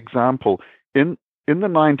just one example. In the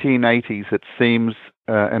 1980s, it seems,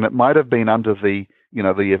 and it might have been under the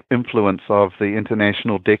influence of the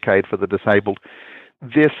International Decade for the Disabled,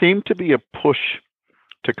 there seemed to be a push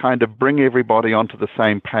to kind of bring everybody onto the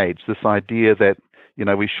same page. This idea that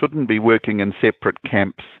we shouldn't be working in separate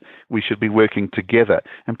camps. We should be working together,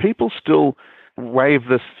 and people still wave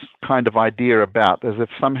this kind of idea about as if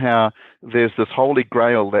somehow there's this holy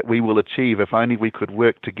grail that we will achieve if only we could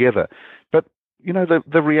work together. But,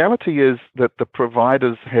 the reality is that the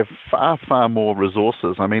providers have far, far more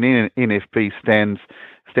resources. I mean, NFP stands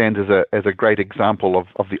as a great example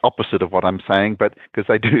of the opposite of what I'm saying, but because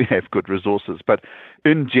they do have good resources. But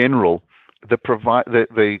in general,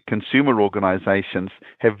 the consumer organizations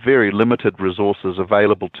have very limited resources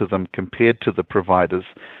available to them compared to the providers.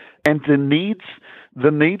 And the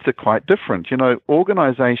needs are quite different.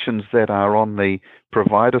 Organizations that are on the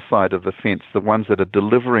provider side of the fence, the ones that are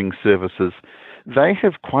delivering services, they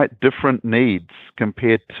have quite different needs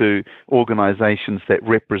compared to organizations that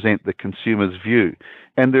represent the consumer's view.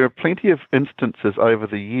 And there are plenty of instances over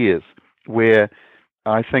the years where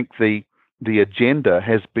I think the agenda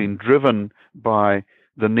has been driven by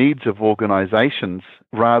the needs of organizations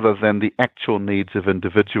rather than the actual needs of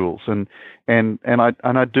individuals. And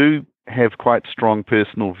I do have quite strong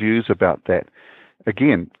personal views about that.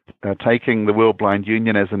 Again, taking the World Blind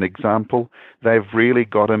Union as an example, they've really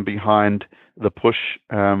gotten behind the push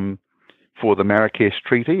for the Marrakesh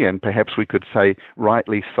Treaty, and perhaps we could say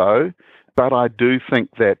rightly so. But I do think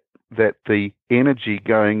that the energy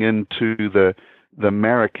going into the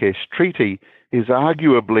Marrakesh Treaty is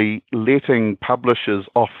arguably letting publishers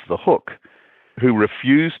off the hook who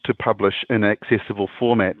refuse to publish in accessible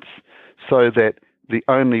formats, so that the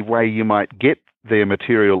only way you might get their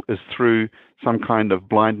material is through some kind of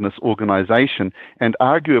blindness organization. And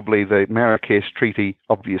arguably the Marrakesh Treaty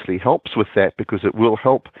obviously helps with that, because it will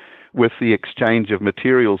help with the exchange of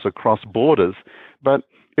materials across borders. But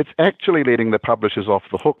it's actually letting the publishers off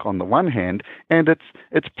the hook on the one hand, and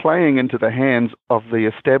it's playing into the hands of the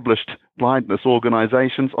established blindness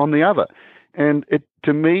organizations on the other. And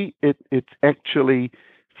to me, it's actually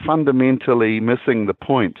fundamentally missing the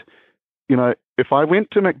point. If I went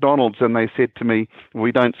to McDonald's and they said to me,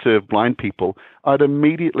 "We don't serve blind people," I'd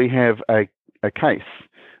immediately have a case.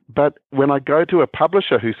 But when I go to a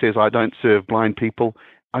publisher who says I don't serve blind people,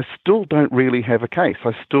 I still don't really have a case.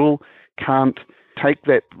 I still can't take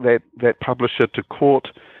that publisher to court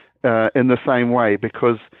in the same way,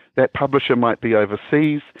 because that publisher might be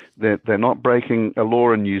overseas. They're not breaking a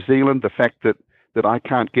law in New Zealand. The fact that I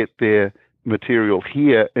can't get their material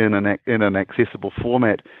here in an accessible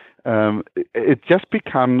format, it just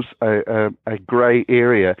becomes a grey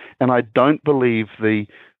area. And I don't believe the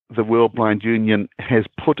World Blind Union has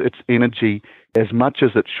put its energy as much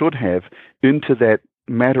as it should have into that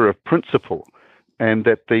matter of principle, and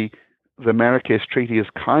that the Marrakesh Treaty is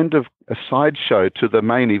kind of a sideshow to the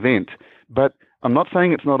main event. But I'm not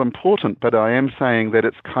saying it's not important, but I am saying that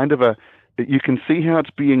it's kind of you can see how it's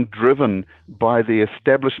being driven by the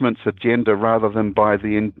establishment's agenda rather than by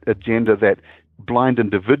the agenda that blind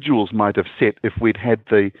individuals might have set if we'd had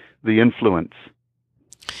the influence.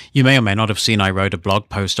 You may or may not have seen I wrote a blog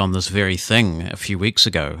post on this very thing a few weeks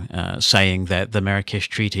ago, saying that the Marrakesh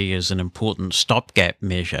Treaty is an important stopgap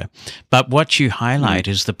measure. But what you highlight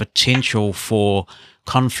is the potential for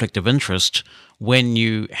conflict of interest when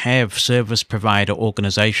you have service provider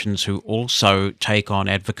organizations who also take on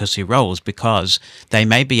advocacy roles, because they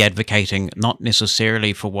may be advocating not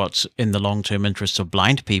necessarily for what's in the long-term interests of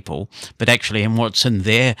blind people, but actually in what's in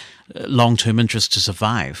their long-term interest to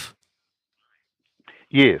survive.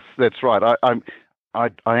 Yes, that's right. I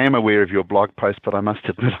am aware of your blog post, but I must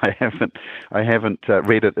admit I haven't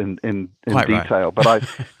read it in Quite detail. Right.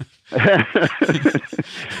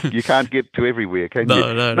 But you can't get to everywhere, can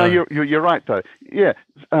you? No. You're right though. Yeah,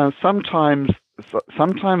 sometimes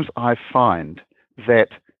I find that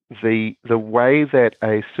the way that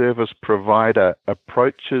a service provider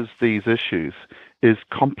approaches these issues is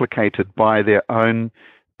complicated by their own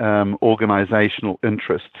organizational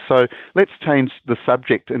interests. So let's change the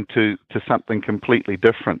subject to something completely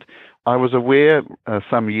different. I was aware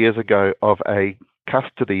some years ago of a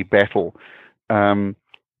custody battle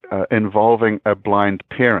involving a blind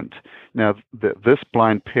parent. Now, this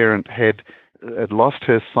blind parent had lost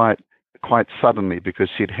her sight quite suddenly because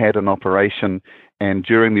she'd had an operation, and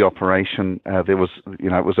during the operation, it was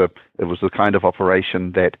the kind of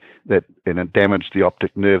operation that damaged the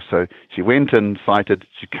optic nerve. So she went in sighted,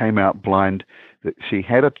 she came out blind. She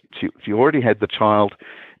already had the child,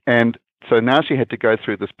 and so now she had to go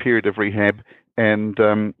through this period of rehab, and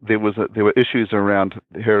there were issues around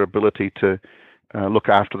her ability to look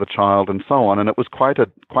after the child and so on, and it was quite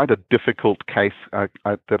a difficult case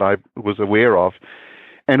that I was aware of.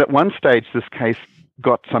 And at one stage, this case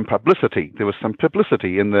got some publicity. There was some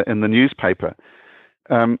publicity in the newspaper.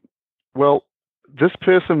 Well, this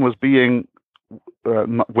person was being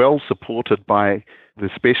well supported by the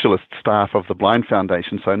specialist staff of the Blind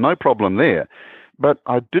Foundation, so no problem there. But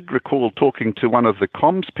I did recall talking to one of the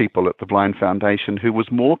comms people at the Blind Foundation who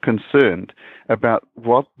was more concerned about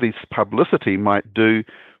what this publicity might do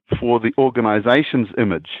for the organization's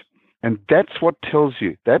image. And that's what tells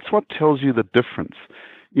you the difference.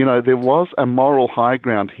 There was a moral high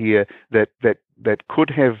ground here that could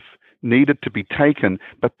have needed to be taken,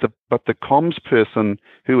 but the comms person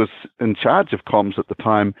who was in charge of comms at the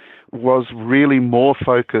time was really more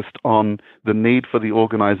focused on the need for the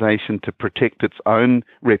organization to protect its own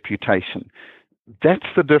reputation. That's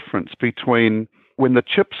the difference between when the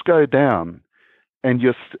chips go down and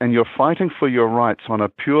you're fighting for your rights on a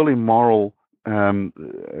purely moral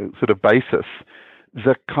sort of basis.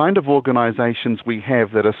 The kind of organizations we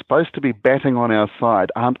have that are supposed to be batting on our side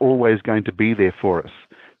aren't always going to be there for us.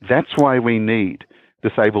 That's why we need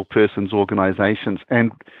disabled persons organizations.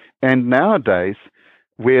 And nowadays,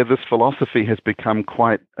 where this philosophy has become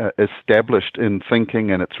quite established in thinking,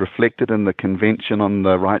 and it's reflected in the Convention on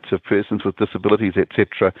the Rights of Persons with Disabilities,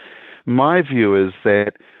 etc., my view is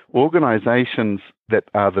that organizations that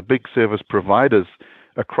are the big service providers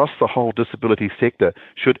across the whole disability sector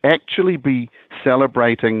should actually be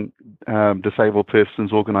celebrating disabled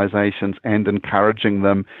persons organizations and encouraging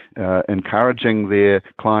them, encouraging their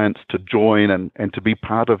clients to join and to be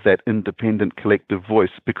part of that independent collective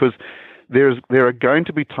voice, because there are going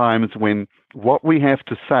to be times when what we have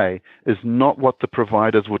to say is not what the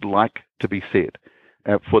providers would like to be said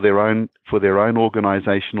for their own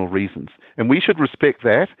organizational reasons. And we should respect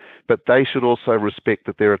that, but they should also respect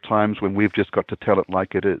that there are times when we've just got to tell it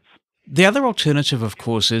like it is. The other alternative, of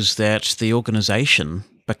course, is that the organization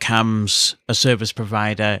becomes a service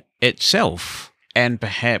provider itself and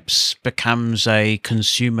perhaps becomes a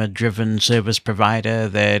consumer-driven service provider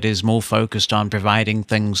that is more focused on providing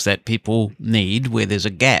things that people need where there's a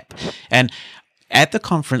gap. And at the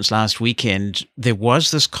conference last weekend, there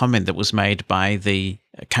was this comment that was made by the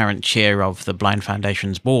current chair of the Blind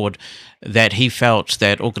Foundation's board that he felt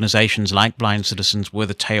that organizations like Blind Citizens were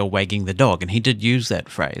the tail wagging the dog, and he did use that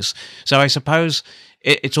phrase. So I suppose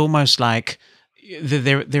it's almost like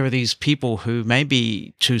there are these people who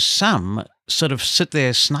maybe to some sort of sit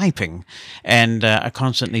there sniping and are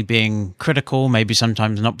constantly being critical, maybe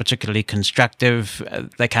sometimes not particularly constructive.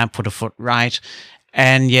 They can't put a foot right.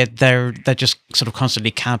 And yet they're just sort of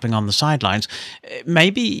constantly camping on the sidelines.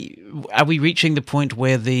 Maybe are we reaching the point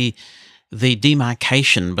where the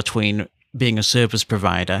demarcation between being a service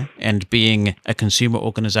provider and being a consumer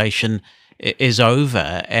organization is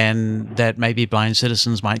over, and that maybe Blind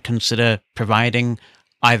Citizens might consider providing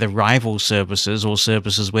either rival services or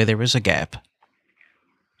services where there is a gap?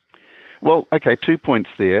 Well, okay, 2 points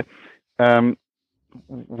there.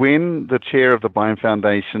 When the chair of the Blind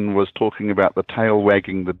Foundation was talking about the tail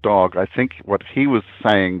wagging the dog, I think what he was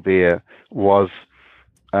saying there was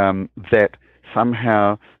that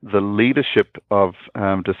somehow the leadership of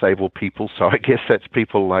disabled people, so I guess that's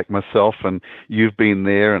people like myself and you've been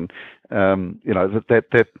there, and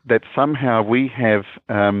that somehow we have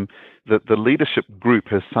that the leadership group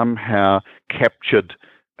has somehow captured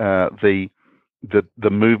the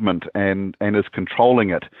movement and is controlling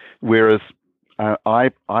it, whereas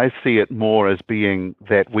I see it more as being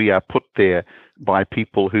that we are put there by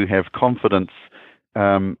people who have confidence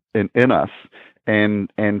in us,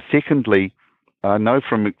 and secondly, I know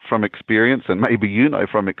from experience, and maybe you know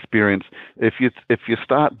from experience, if you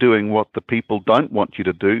start doing what the people don't want you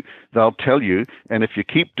to do, they'll tell you, and if you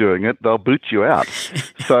keep doing it, they'll boot you out.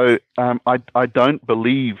 So I don't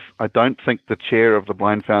think the chair of the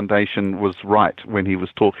Blind Foundation was right when he was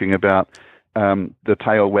talking about the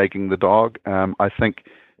tail wagging the dog. I think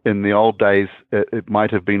in the old days, it might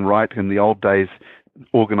have been right. In the old days,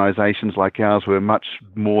 organizations like ours were much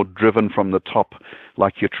more driven from the top,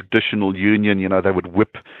 like your traditional union. They would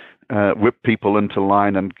whip people into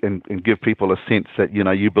line and give people a sense that,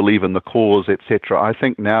 you believe in the cause, etc. I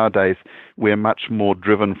think nowadays we're much more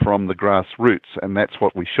driven from the grassroots, and that's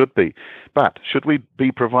what we should be. But should we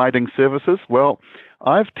be providing services? Well,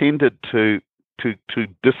 I've tended to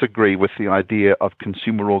disagree with the idea of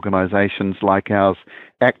consumer organizations like ours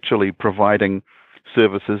actually providing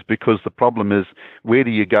services, because the problem is, where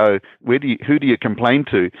do you go? Who do you complain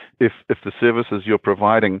to if the services you're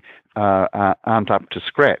providing aren't up to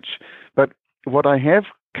scratch? But what I have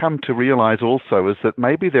come to realize also is that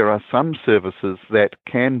maybe there are some services that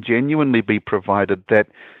can genuinely be provided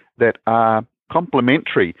that are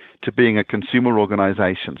complementary to being a consumer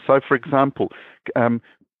organization. So, for example,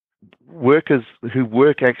 workers who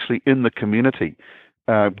work actually in the community,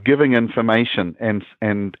 giving information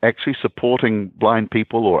and actually supporting blind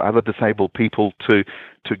people or other disabled people to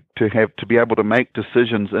be able to make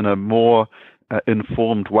decisions in a more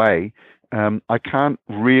informed way. I can't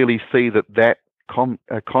really see that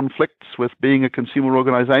conflicts with being a consumer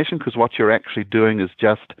organization, because what you're actually doing is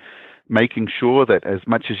just making sure that as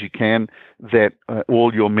much as you can, that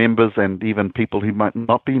all your members and even people who might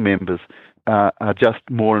not be members are just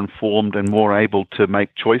more informed and more able to make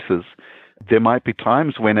choices. There might be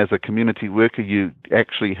times when, as a community worker, you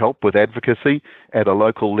actually help with advocacy at a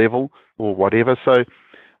local level or whatever. So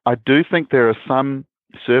I do think there are some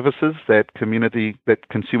services that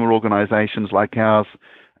consumer organizations like ours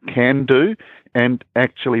can do, and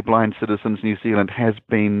actually Blind Citizens New Zealand has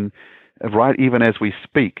been, right even as we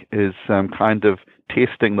speak, is kind of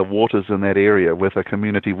testing the waters in that area with a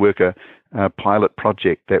community worker pilot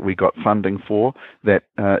project that we got funding for, that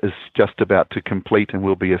is just about to complete, and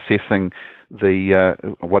we'll be assessing the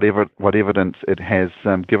what evidence it has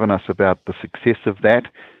given us about the success of that.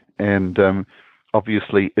 And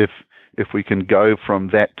obviously, if we can go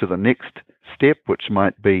from that to the next step, which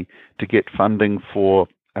might be to get funding for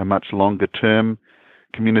a much longer term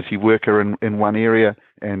community worker in one area,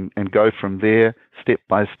 and go from there step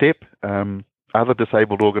by step. Other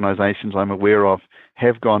disabled organizations I'm aware of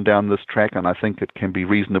have gone down this track, and I think it can be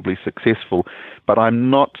reasonably successful. But I'm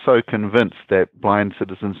not so convinced that Blind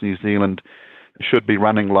Citizens New Zealand should be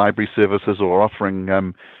running library services or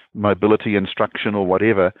offering mobility instruction or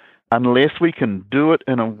whatever, unless we can do it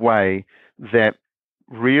in a way that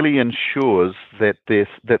really ensures that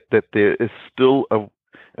there is still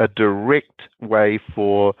a direct way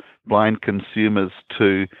for blind consumers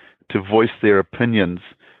to voice their opinions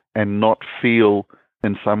and not feel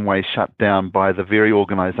in some way shut down by the very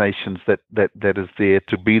organizations that is there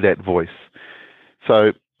to be that voice.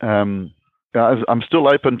 So I'm still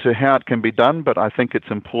open to how it can be done, but I think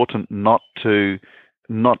it's important not to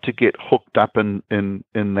get hooked up in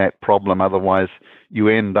that problem. Otherwise, you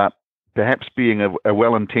end up perhaps being a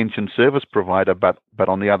well-intentioned service provider, but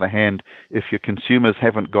on the other hand, if your consumers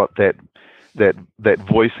haven't got that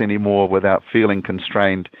voice anymore without feeling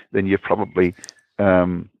constrained, then you've probably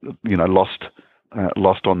lost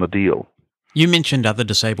on the deal. You mentioned other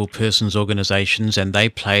disabled persons organisations, and they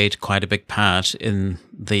played quite a big part in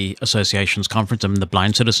the association's conference and the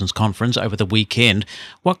Blind Citizens Conference over the weekend.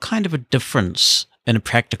 What kind of a difference, in a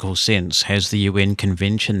practical sense, has the UN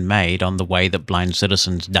Convention made on the way that Blind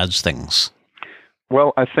Citizens does things?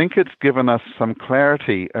 Well, I think it's given us some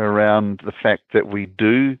clarity around the fact that we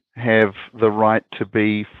do have the right to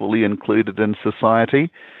be fully included in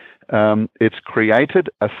society. It's created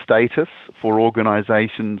a status for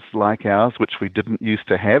organizations like ours, which we didn't used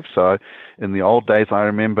to have. So in the old days, I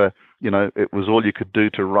remember, it was all you could do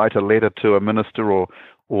to write a letter to a minister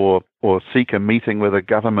or seek a meeting with a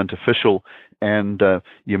government official, and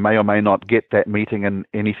you may or may not get that meeting, and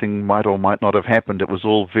anything might or might not have happened. It was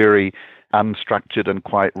all very unstructured and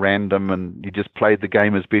quite random, and you just played the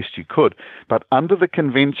game as best you could. But under the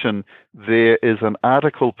convention, there is an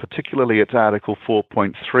article, particularly it's Article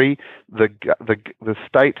 4.3, the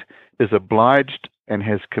state is obliged and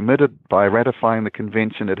has committed, by ratifying the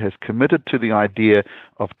convention, it has committed to the idea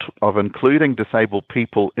of including disabled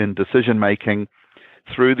people in decision-making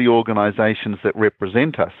through the organizations that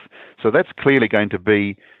represent us. So that's clearly going to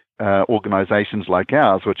be organizations like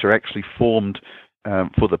ours, which are actually formed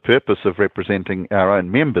for the purpose of representing our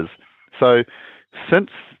own members. So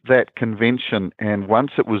since that convention, and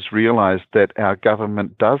once it was realized that our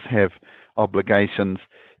government does have obligations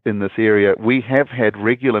in this area, we have had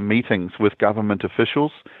regular meetings with government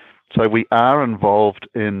officials. So we are involved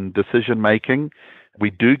in decision making. We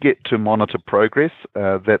do get to monitor progress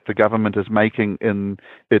that the government is making in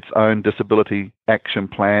its own disability action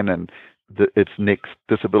plan and its next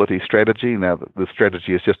disability strategy. Now, the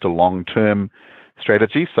strategy is just a long-term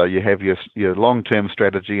strategy, so you have your long-term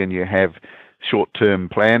strategy and you have short-term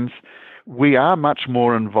plans. We are much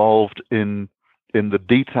more involved in the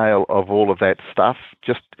detail of all of that stuff.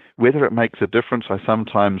 Just whether it makes a difference, I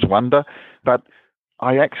sometimes wonder. But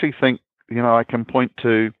I actually think, I can point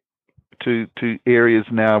to areas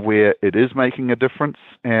now where it is making a difference,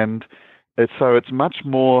 and it's much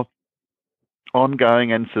more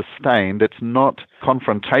ongoing and sustained. It's not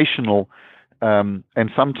confrontational,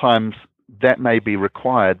 and sometimes that may be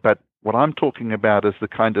required, but what I'm talking about is the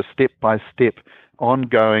kind of step-by-step,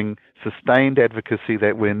 ongoing, sustained advocacy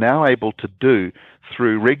that we're now able to do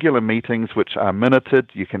through regular meetings which are minuted.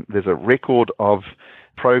 There's a record of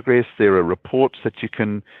progress. There are reports that you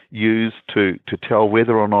can use to tell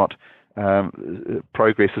whether or not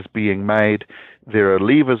progress is being made. There are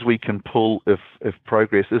levers we can pull if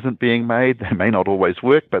progress isn't being made. They may not always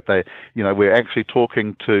work, but we're actually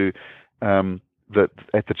talking to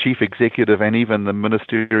at the chief executive and even the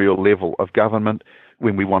ministerial level of government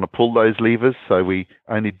when we want to pull those levers. So we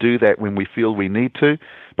only do that when we feel we need to.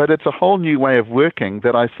 But it's a whole new way of working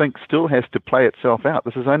that I think still has to play itself out.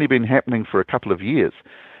 This has only been happening for a couple of years.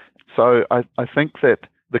 So I think that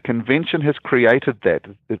the convention has created that.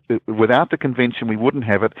 Without the convention, we wouldn't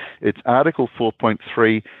have it. It's Article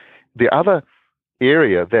 4.3. The other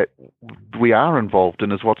area that we are involved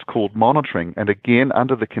in is what's called monitoring. And again,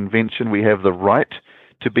 under the convention, we have the right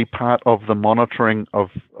to be part of the monitoring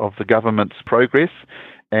of the government's progress.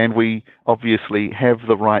 And we obviously have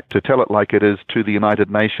the right to tell it like it is to the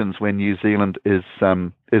United Nations when New Zealand is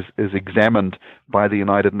examined by the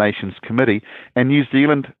United Nations Committee. And New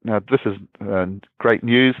Zealand, now this is great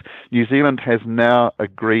news, New Zealand has now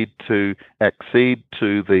agreed to accede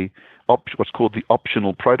to what's called the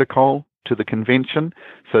optional protocol to the convention.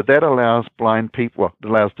 So that allows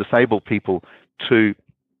disabled people to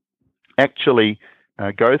actually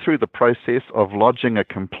go through the process of lodging a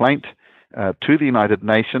complaint to the United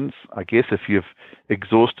Nations. I guess if you've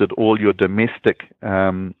exhausted all your domestic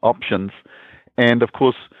options. And of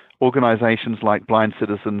course, organizations like Blind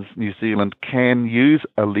Citizens New Zealand can use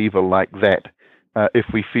a lever like that if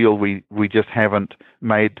we feel we just haven't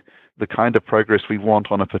made the kind of progress we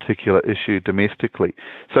want on a particular issue domestically.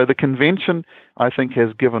 So the convention, I think,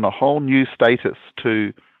 has given a whole new status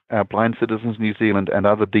to Blind Citizens New Zealand and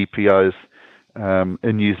other DPOs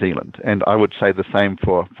in New Zealand. And I would say the same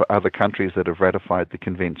for other countries that have ratified the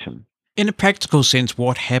convention. In a practical sense,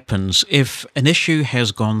 what happens if an issue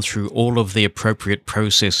has gone through all of the appropriate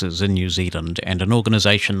processes in New Zealand and an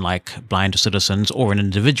organisation like Blind Citizens, or an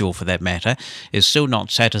individual for that matter, is still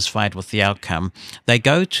not satisfied with the outcome? They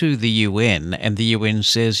go to the UN and the UN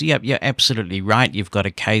says, yep, you're absolutely right, you've got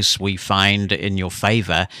a case we find in your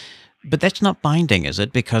favour. But that's not binding, is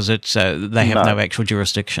it? Because they have no actual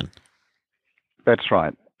jurisdiction. That's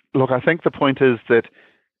right. Look, I think the point is that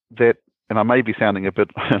and I may be sounding a bit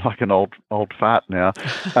like an old fart now,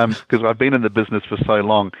 because I've been in the business for so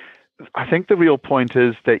long. I think the real point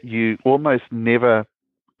is that you almost never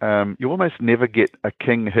get a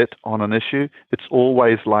king hit on an issue. It's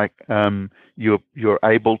always like you're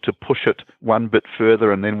able to push it one bit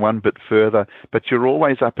further and then one bit further, but you're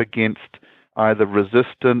always up against either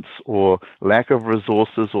resistance or lack of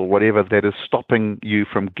resources or whatever that is stopping you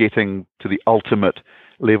from getting to the ultimate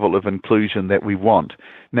level of inclusion that we want.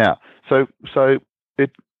 Now, so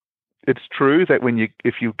it's true that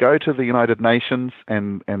if you go to the United Nations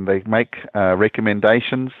and they make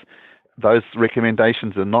recommendations, those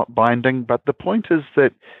recommendations are not binding. But the point is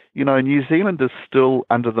that New Zealand is still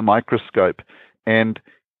under the microscope, and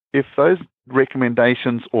if those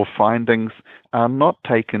recommendations or findings are not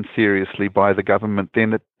taken seriously by the government,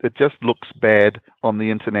 then it just looks bad on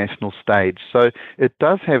the international stage. So it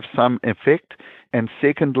does have some effect. And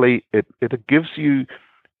secondly, it gives you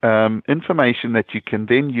information that you can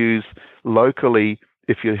then use locally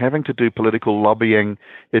if you're having to do political lobbying.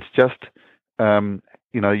 It's just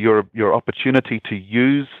your opportunity to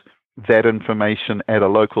use that information at a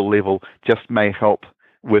local level just may help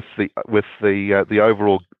with the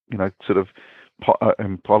overall sort of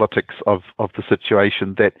politics of the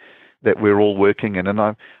situation that we're all working in. And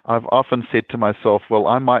I've often said to myself, well,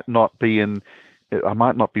 I might not be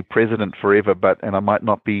president forever, and I might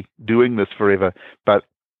not be doing this forever, but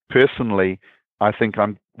personally, I think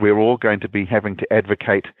we're all going to be having to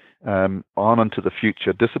advocate on into the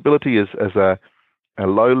future. Disability is a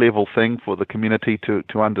low-level thing for the community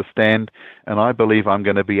to understand, and I believe I'm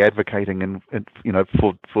going to be advocating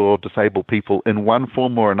for disabled people in one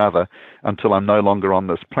form or another until I'm no longer on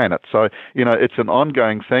this planet. So, it's an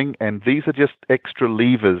ongoing thing, and these are just extra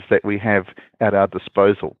levers that we have at our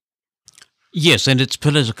disposal. Yes, and it's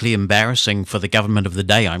politically embarrassing for the government of the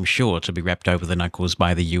day, I'm sure, to be wrapped over the knuckles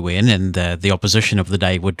by the UN, and the opposition of the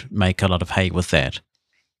day would make a lot of hay with that.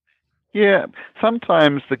 Yeah,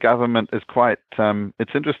 sometimes the government is quite,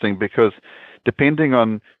 it's interesting because depending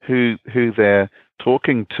on who they're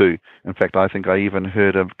talking to, in fact, I think I even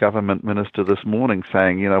heard a government minister this morning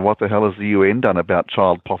saying, what the hell has the UN done about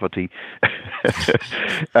child poverty?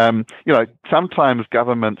 Sometimes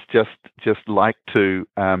governments just like to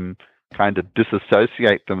kind of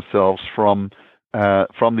disassociate themselves from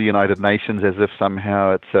the United Nations as if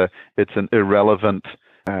somehow it's an irrelevant.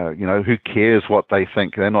 Who cares what they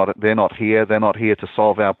think? They're not here. They're not here to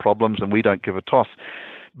solve our problems, and we don't give a toss.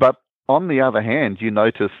 But on the other hand, you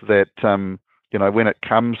notice that when it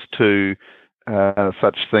comes to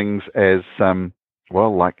such things as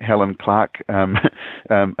like Helen Clark,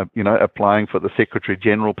 applying for the Secretary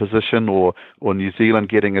General position, or New Zealand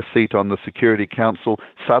getting a seat on the Security Council,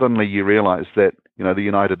 suddenly you realise that the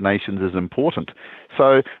United Nations is important.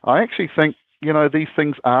 So I actually think these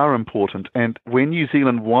things are important, and when New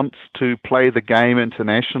Zealand wants to play the game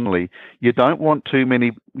internationally, you don't want too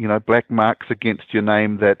many, black marks against your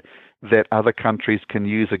name that other countries can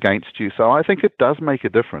use against you. So I think it does make a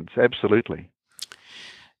difference, absolutely.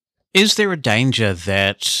 Is there a danger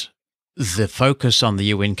that the focus on the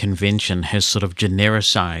UN Convention has sort of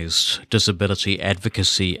genericized disability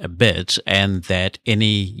advocacy a bit, and that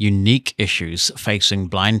any unique issues facing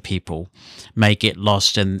blind people may get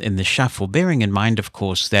lost in the shuffle, bearing in mind, of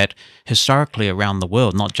course, that historically around the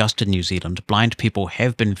world, not just in New Zealand, blind people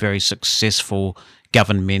have been very successful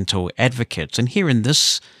governmental advocates. And here in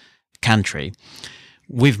this country,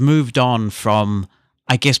 we've moved on from,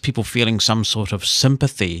 I guess, people feeling some sort of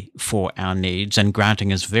sympathy for our needs and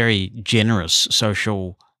granting us very generous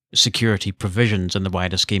social security provisions in the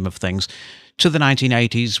wider scheme of things, to the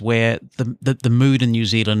 1980s, where the mood in New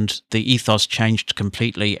Zealand, the ethos changed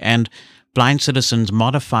completely, and Blind Citizens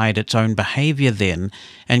modified its own behaviour then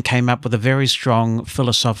and came up with a very strong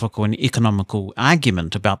philosophical and economical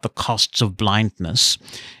argument about the costs of blindness,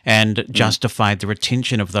 and justified the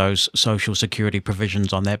retention of those social security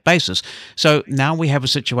provisions on that basis. So now we have a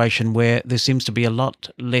situation where there seems to be a lot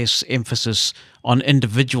less emphasis on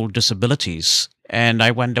individual disabilities, and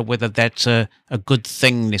I wonder whether that's a good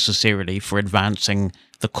thing necessarily for advancing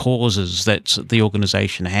the causes that the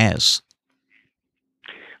organisation has.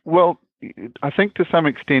 Well, I think to some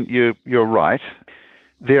extent you're right.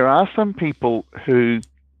 There are some people who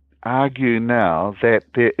argue now that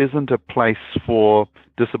there isn't a place for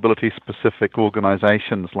disability-specific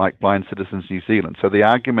organisations like Blind Citizens New Zealand. So the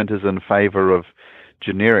argument is in favour of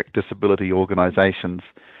generic disability organisations.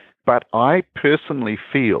 But I personally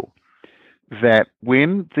feel that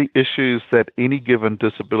when the issues that any given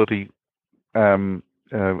disability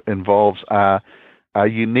involves are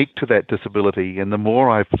unique to that disability, and the more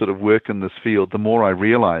I sort of work in this field, the more I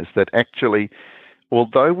realize that actually,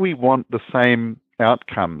 although we want the same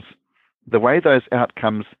outcomes, the way those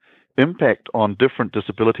outcomes impact on different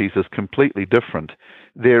disabilities is completely different.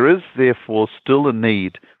 There is therefore still a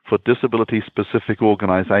need for disability-specific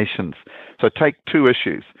organizations. So take two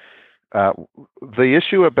issues. The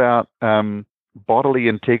issue about bodily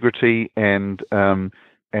integrity and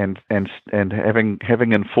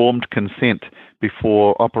having informed consent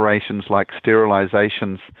before operations like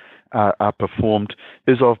sterilizations are performed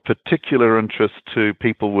is of particular interest to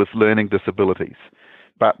people with learning disabilities.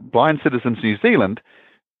 But Blind Citizens New Zealand,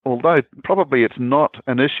 although probably it's not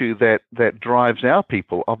an issue that drives our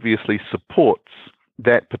people, obviously supports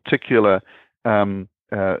that particular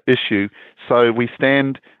issue. So we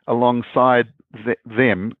stand alongside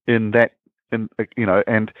them in that, and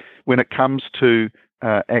when it comes to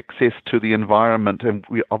access to the environment, and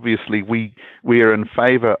we are in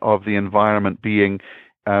favor of the environment being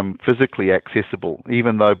physically accessible.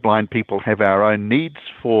 Even though blind people have our own needs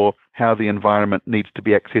for how the environment needs to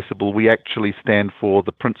be accessible, we actually stand for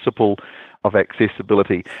the principle of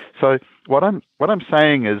accessibility. So what I'm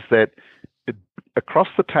saying is that across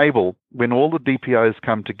the table, when all the DPOs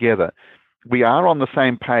come together, we are on the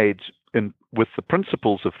same page with the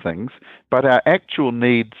principles of things, but our actual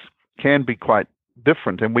needs can be quite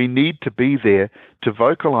different, and we need to be there to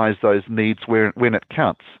vocalize those needs when it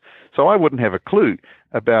counts. So I wouldn't have a clue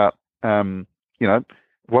about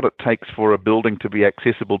what it takes for a building to be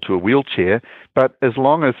accessible to a wheelchair. But as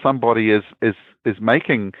long as somebody is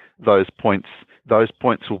making those points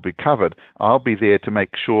will be covered. I'll be there to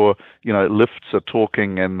make sure, lifts are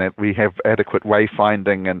talking and that we have adequate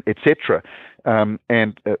wayfinding and etc.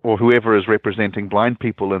 Or whoever is representing blind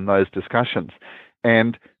people in those discussions.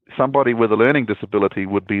 And somebody with a learning disability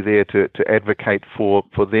would be there to advocate for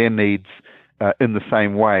their needs in the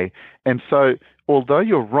same way. And so, although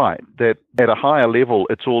you're right that at a higher level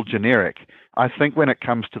it's all generic, I think when it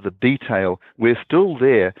comes to the detail, we're still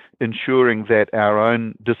there ensuring that our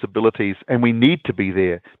own disabilities, and we need to be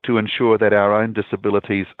there to ensure that our own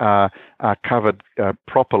disabilities are covered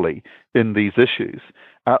properly in these issues.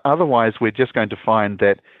 Otherwise, we're just going to find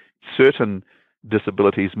that certain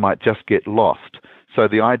disabilities might just get lost. So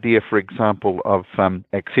the idea, for example, of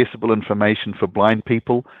accessible information for blind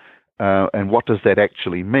people, and what does that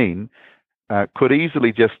actually mean, could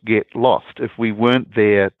easily just get lost if we weren't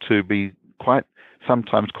there to be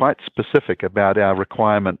sometimes quite specific about our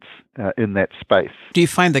requirements in that space. Do you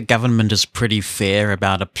find that government is pretty fair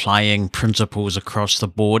about applying principles across the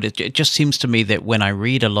board? It just seems to me that when I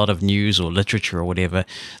read a lot of news or literature or whatever,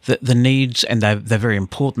 the needs, and they're very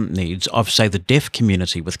important needs, of, say, the deaf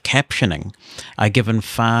community with captioning are given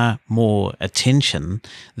far more attention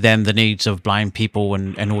than the needs of blind people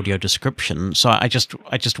and audio description. So I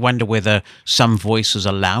just wonder whether some voices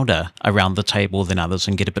are louder around the table than others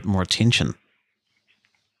and get a bit more attention.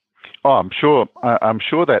 Oh, I'm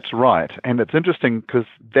sure that's right. And it's interesting because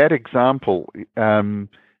that example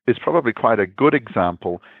is probably quite a good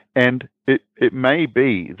example. And it may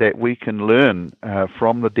be that we can learn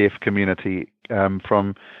from the deaf community,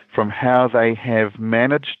 from how they have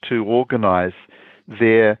managed to organize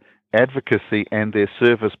their advocacy and their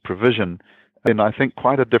service provision in, I think,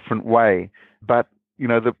 quite a different way. But,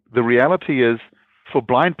 the reality is, for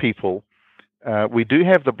blind people, we do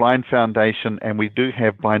have the Blind Foundation and we do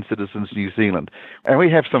have Blind Citizens New Zealand. And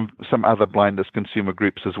we have some other blindness consumer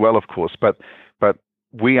groups as well, of course, but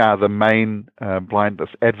we are the main blindness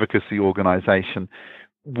advocacy organization.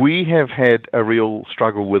 We have had a real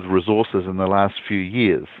struggle with resources in the last few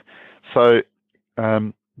years. So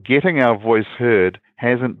getting our voice heard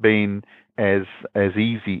hasn't been as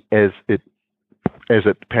easy as it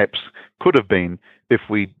perhaps could have been if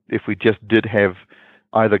we just did have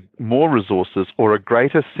either more resources or a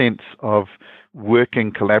greater sense of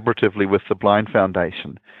working collaboratively with the Blind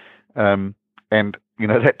Foundation. And,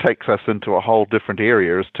 that takes us into a whole different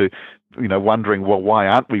area as to, wondering, well, why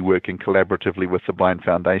aren't we working collaboratively with the Blind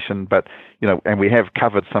Foundation? But, and we have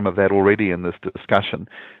covered some of that already in this discussion.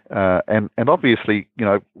 And obviously,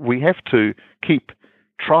 we have to keep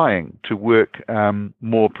trying to work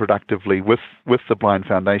more productively with the Blind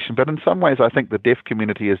Foundation. But in some ways, I think the deaf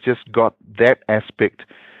community has just got that aspect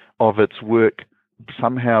of its work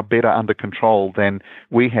somehow better under control than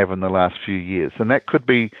we have in the last few years. And that could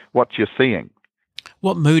be what you're seeing.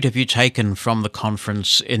 What mood have you taken from the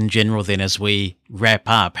conference in general then as we wrap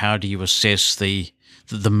up? How do you assess the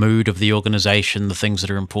mood of the organization, the things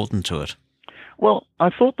that are important to it? Well,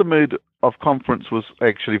 I thought the mood of conference was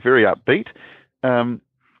actually very upbeat.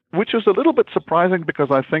 Which is a little bit surprising because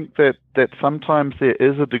I think that sometimes there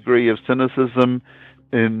is a degree of cynicism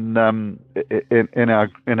in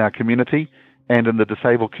our community and in the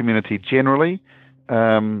disabled community generally.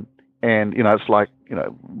 And it's like,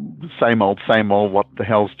 same old, what the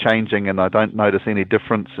hell's changing, and I don't notice any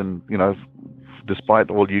difference. And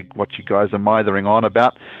despite what you guys are mithering on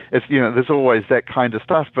about, it's there's always that kind of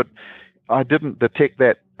stuff. But I didn't detect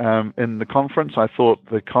that in the conference. I thought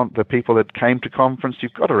the people that came to conference,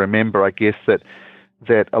 you've got to remember, I guess, that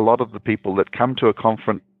a lot of the people that come to a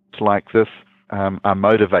conference like this are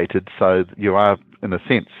motivated. So you are, in a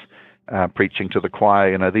sense, preaching to the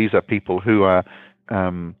choir. These are people who are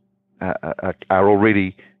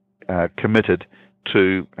already committed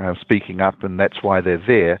to speaking up, and that's why they're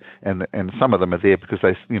there. And some of them are there because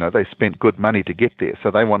they spent good money to get there,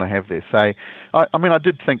 so they want to have their say. I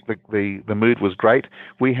did think the mood was great.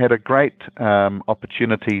 We had a great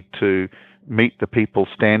opportunity to meet the people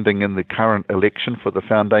standing in the current election for the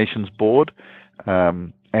foundation's board,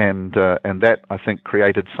 and that I think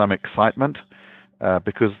created some excitement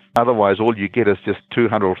because otherwise all you get is just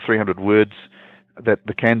 200 or 300 words that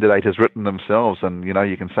the candidate has written themselves, and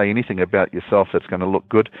you can say anything about yourself that's going to look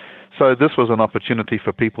good. So this was an opportunity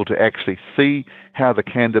for people to actually see how the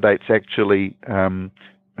candidates actually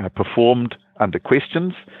performed under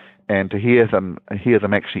questions, and to hear them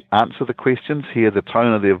actually answer the questions, hear the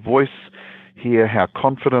tone of their voice, hear how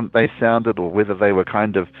confident they sounded, or whether they were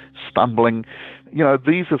kind of stumbling.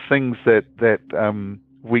 These are things that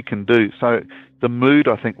we can do. So the mood,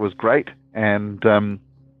 I think, was great, and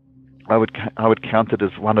I would count it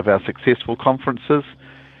as one of our successful conferences.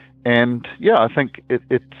 And yeah, I think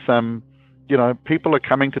it's people are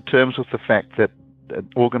coming to terms with the fact that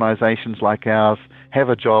organisations like ours have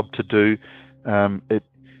a job to do.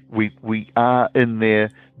 We are in there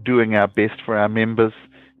doing our best for our members.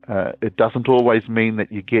 It doesn't always mean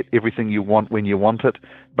that you get everything you want when you want it,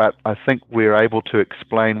 but I think we're able to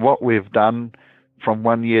explain what we've done from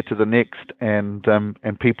one year to the next, and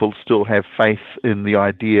people still have faith in the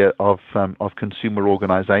idea of consumer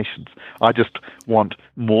organisations. I just want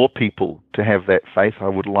more people to have that faith. I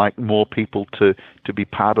would like more people to be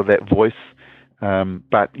part of that voice,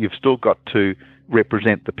 but you've still got to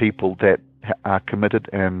represent the people that are committed,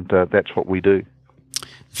 and that's what we do.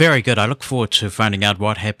 Very good. I look forward to finding out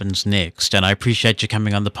what happens next, and I appreciate you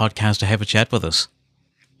coming on the podcast to have a chat with us.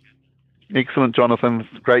 Excellent, Jonathan.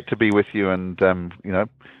 It's great to be with you, and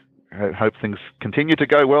hope things continue to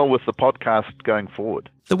go well with the podcast going forward.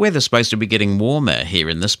 The weather's supposed to be getting warmer here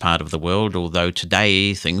in this part of the world, although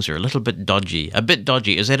today things are a little bit dodgy. A bit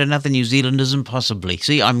dodgy. Is that another New Zealandism? Possibly.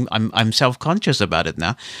 See, I'm self-conscious about it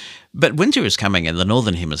now. But winter is coming in the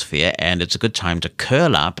Northern Hemisphere, and it's a good time to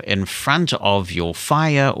curl up in front of your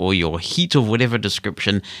fire or your heat of whatever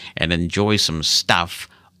description and enjoy some stuff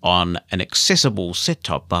on an accessible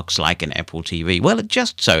set-top box like an Apple TV. Well, it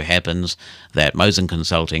just so happens that Mosen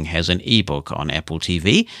Consulting has an ebook on Apple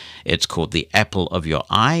TV. It's called The Apple of Your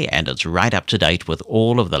Eye, and it's right up to date with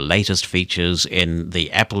all of the latest features in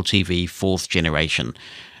the Apple TV 4th generation.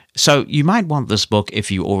 So you might want this book if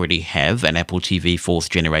you already have an Apple TV 4th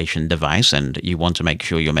generation device and you want to make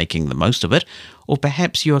sure you're making the most of it, or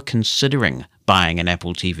perhaps you're considering buying an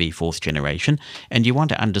Apple TV 4th generation and you want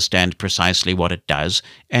to understand precisely what it does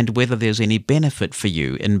and whether there's any benefit for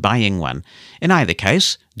you in buying one. In either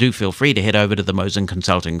case, do feel free to head over to the Mosen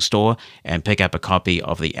Consulting store and pick up a copy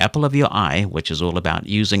of The Apple of Your Eye, which is all about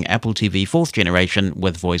using Apple TV 4th generation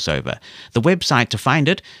with VoiceOver. The website to find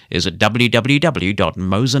it is at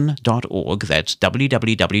www.mosen.org. That's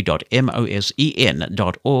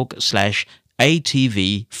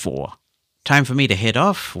www.mosen.org/ATV4. Time for me to head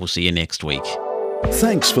off. We'll see you next week.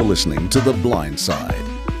 Thanks for listening to The Blind Side,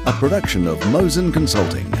 a production of Mosen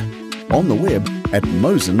Consulting. On the web at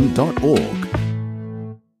mosen.org.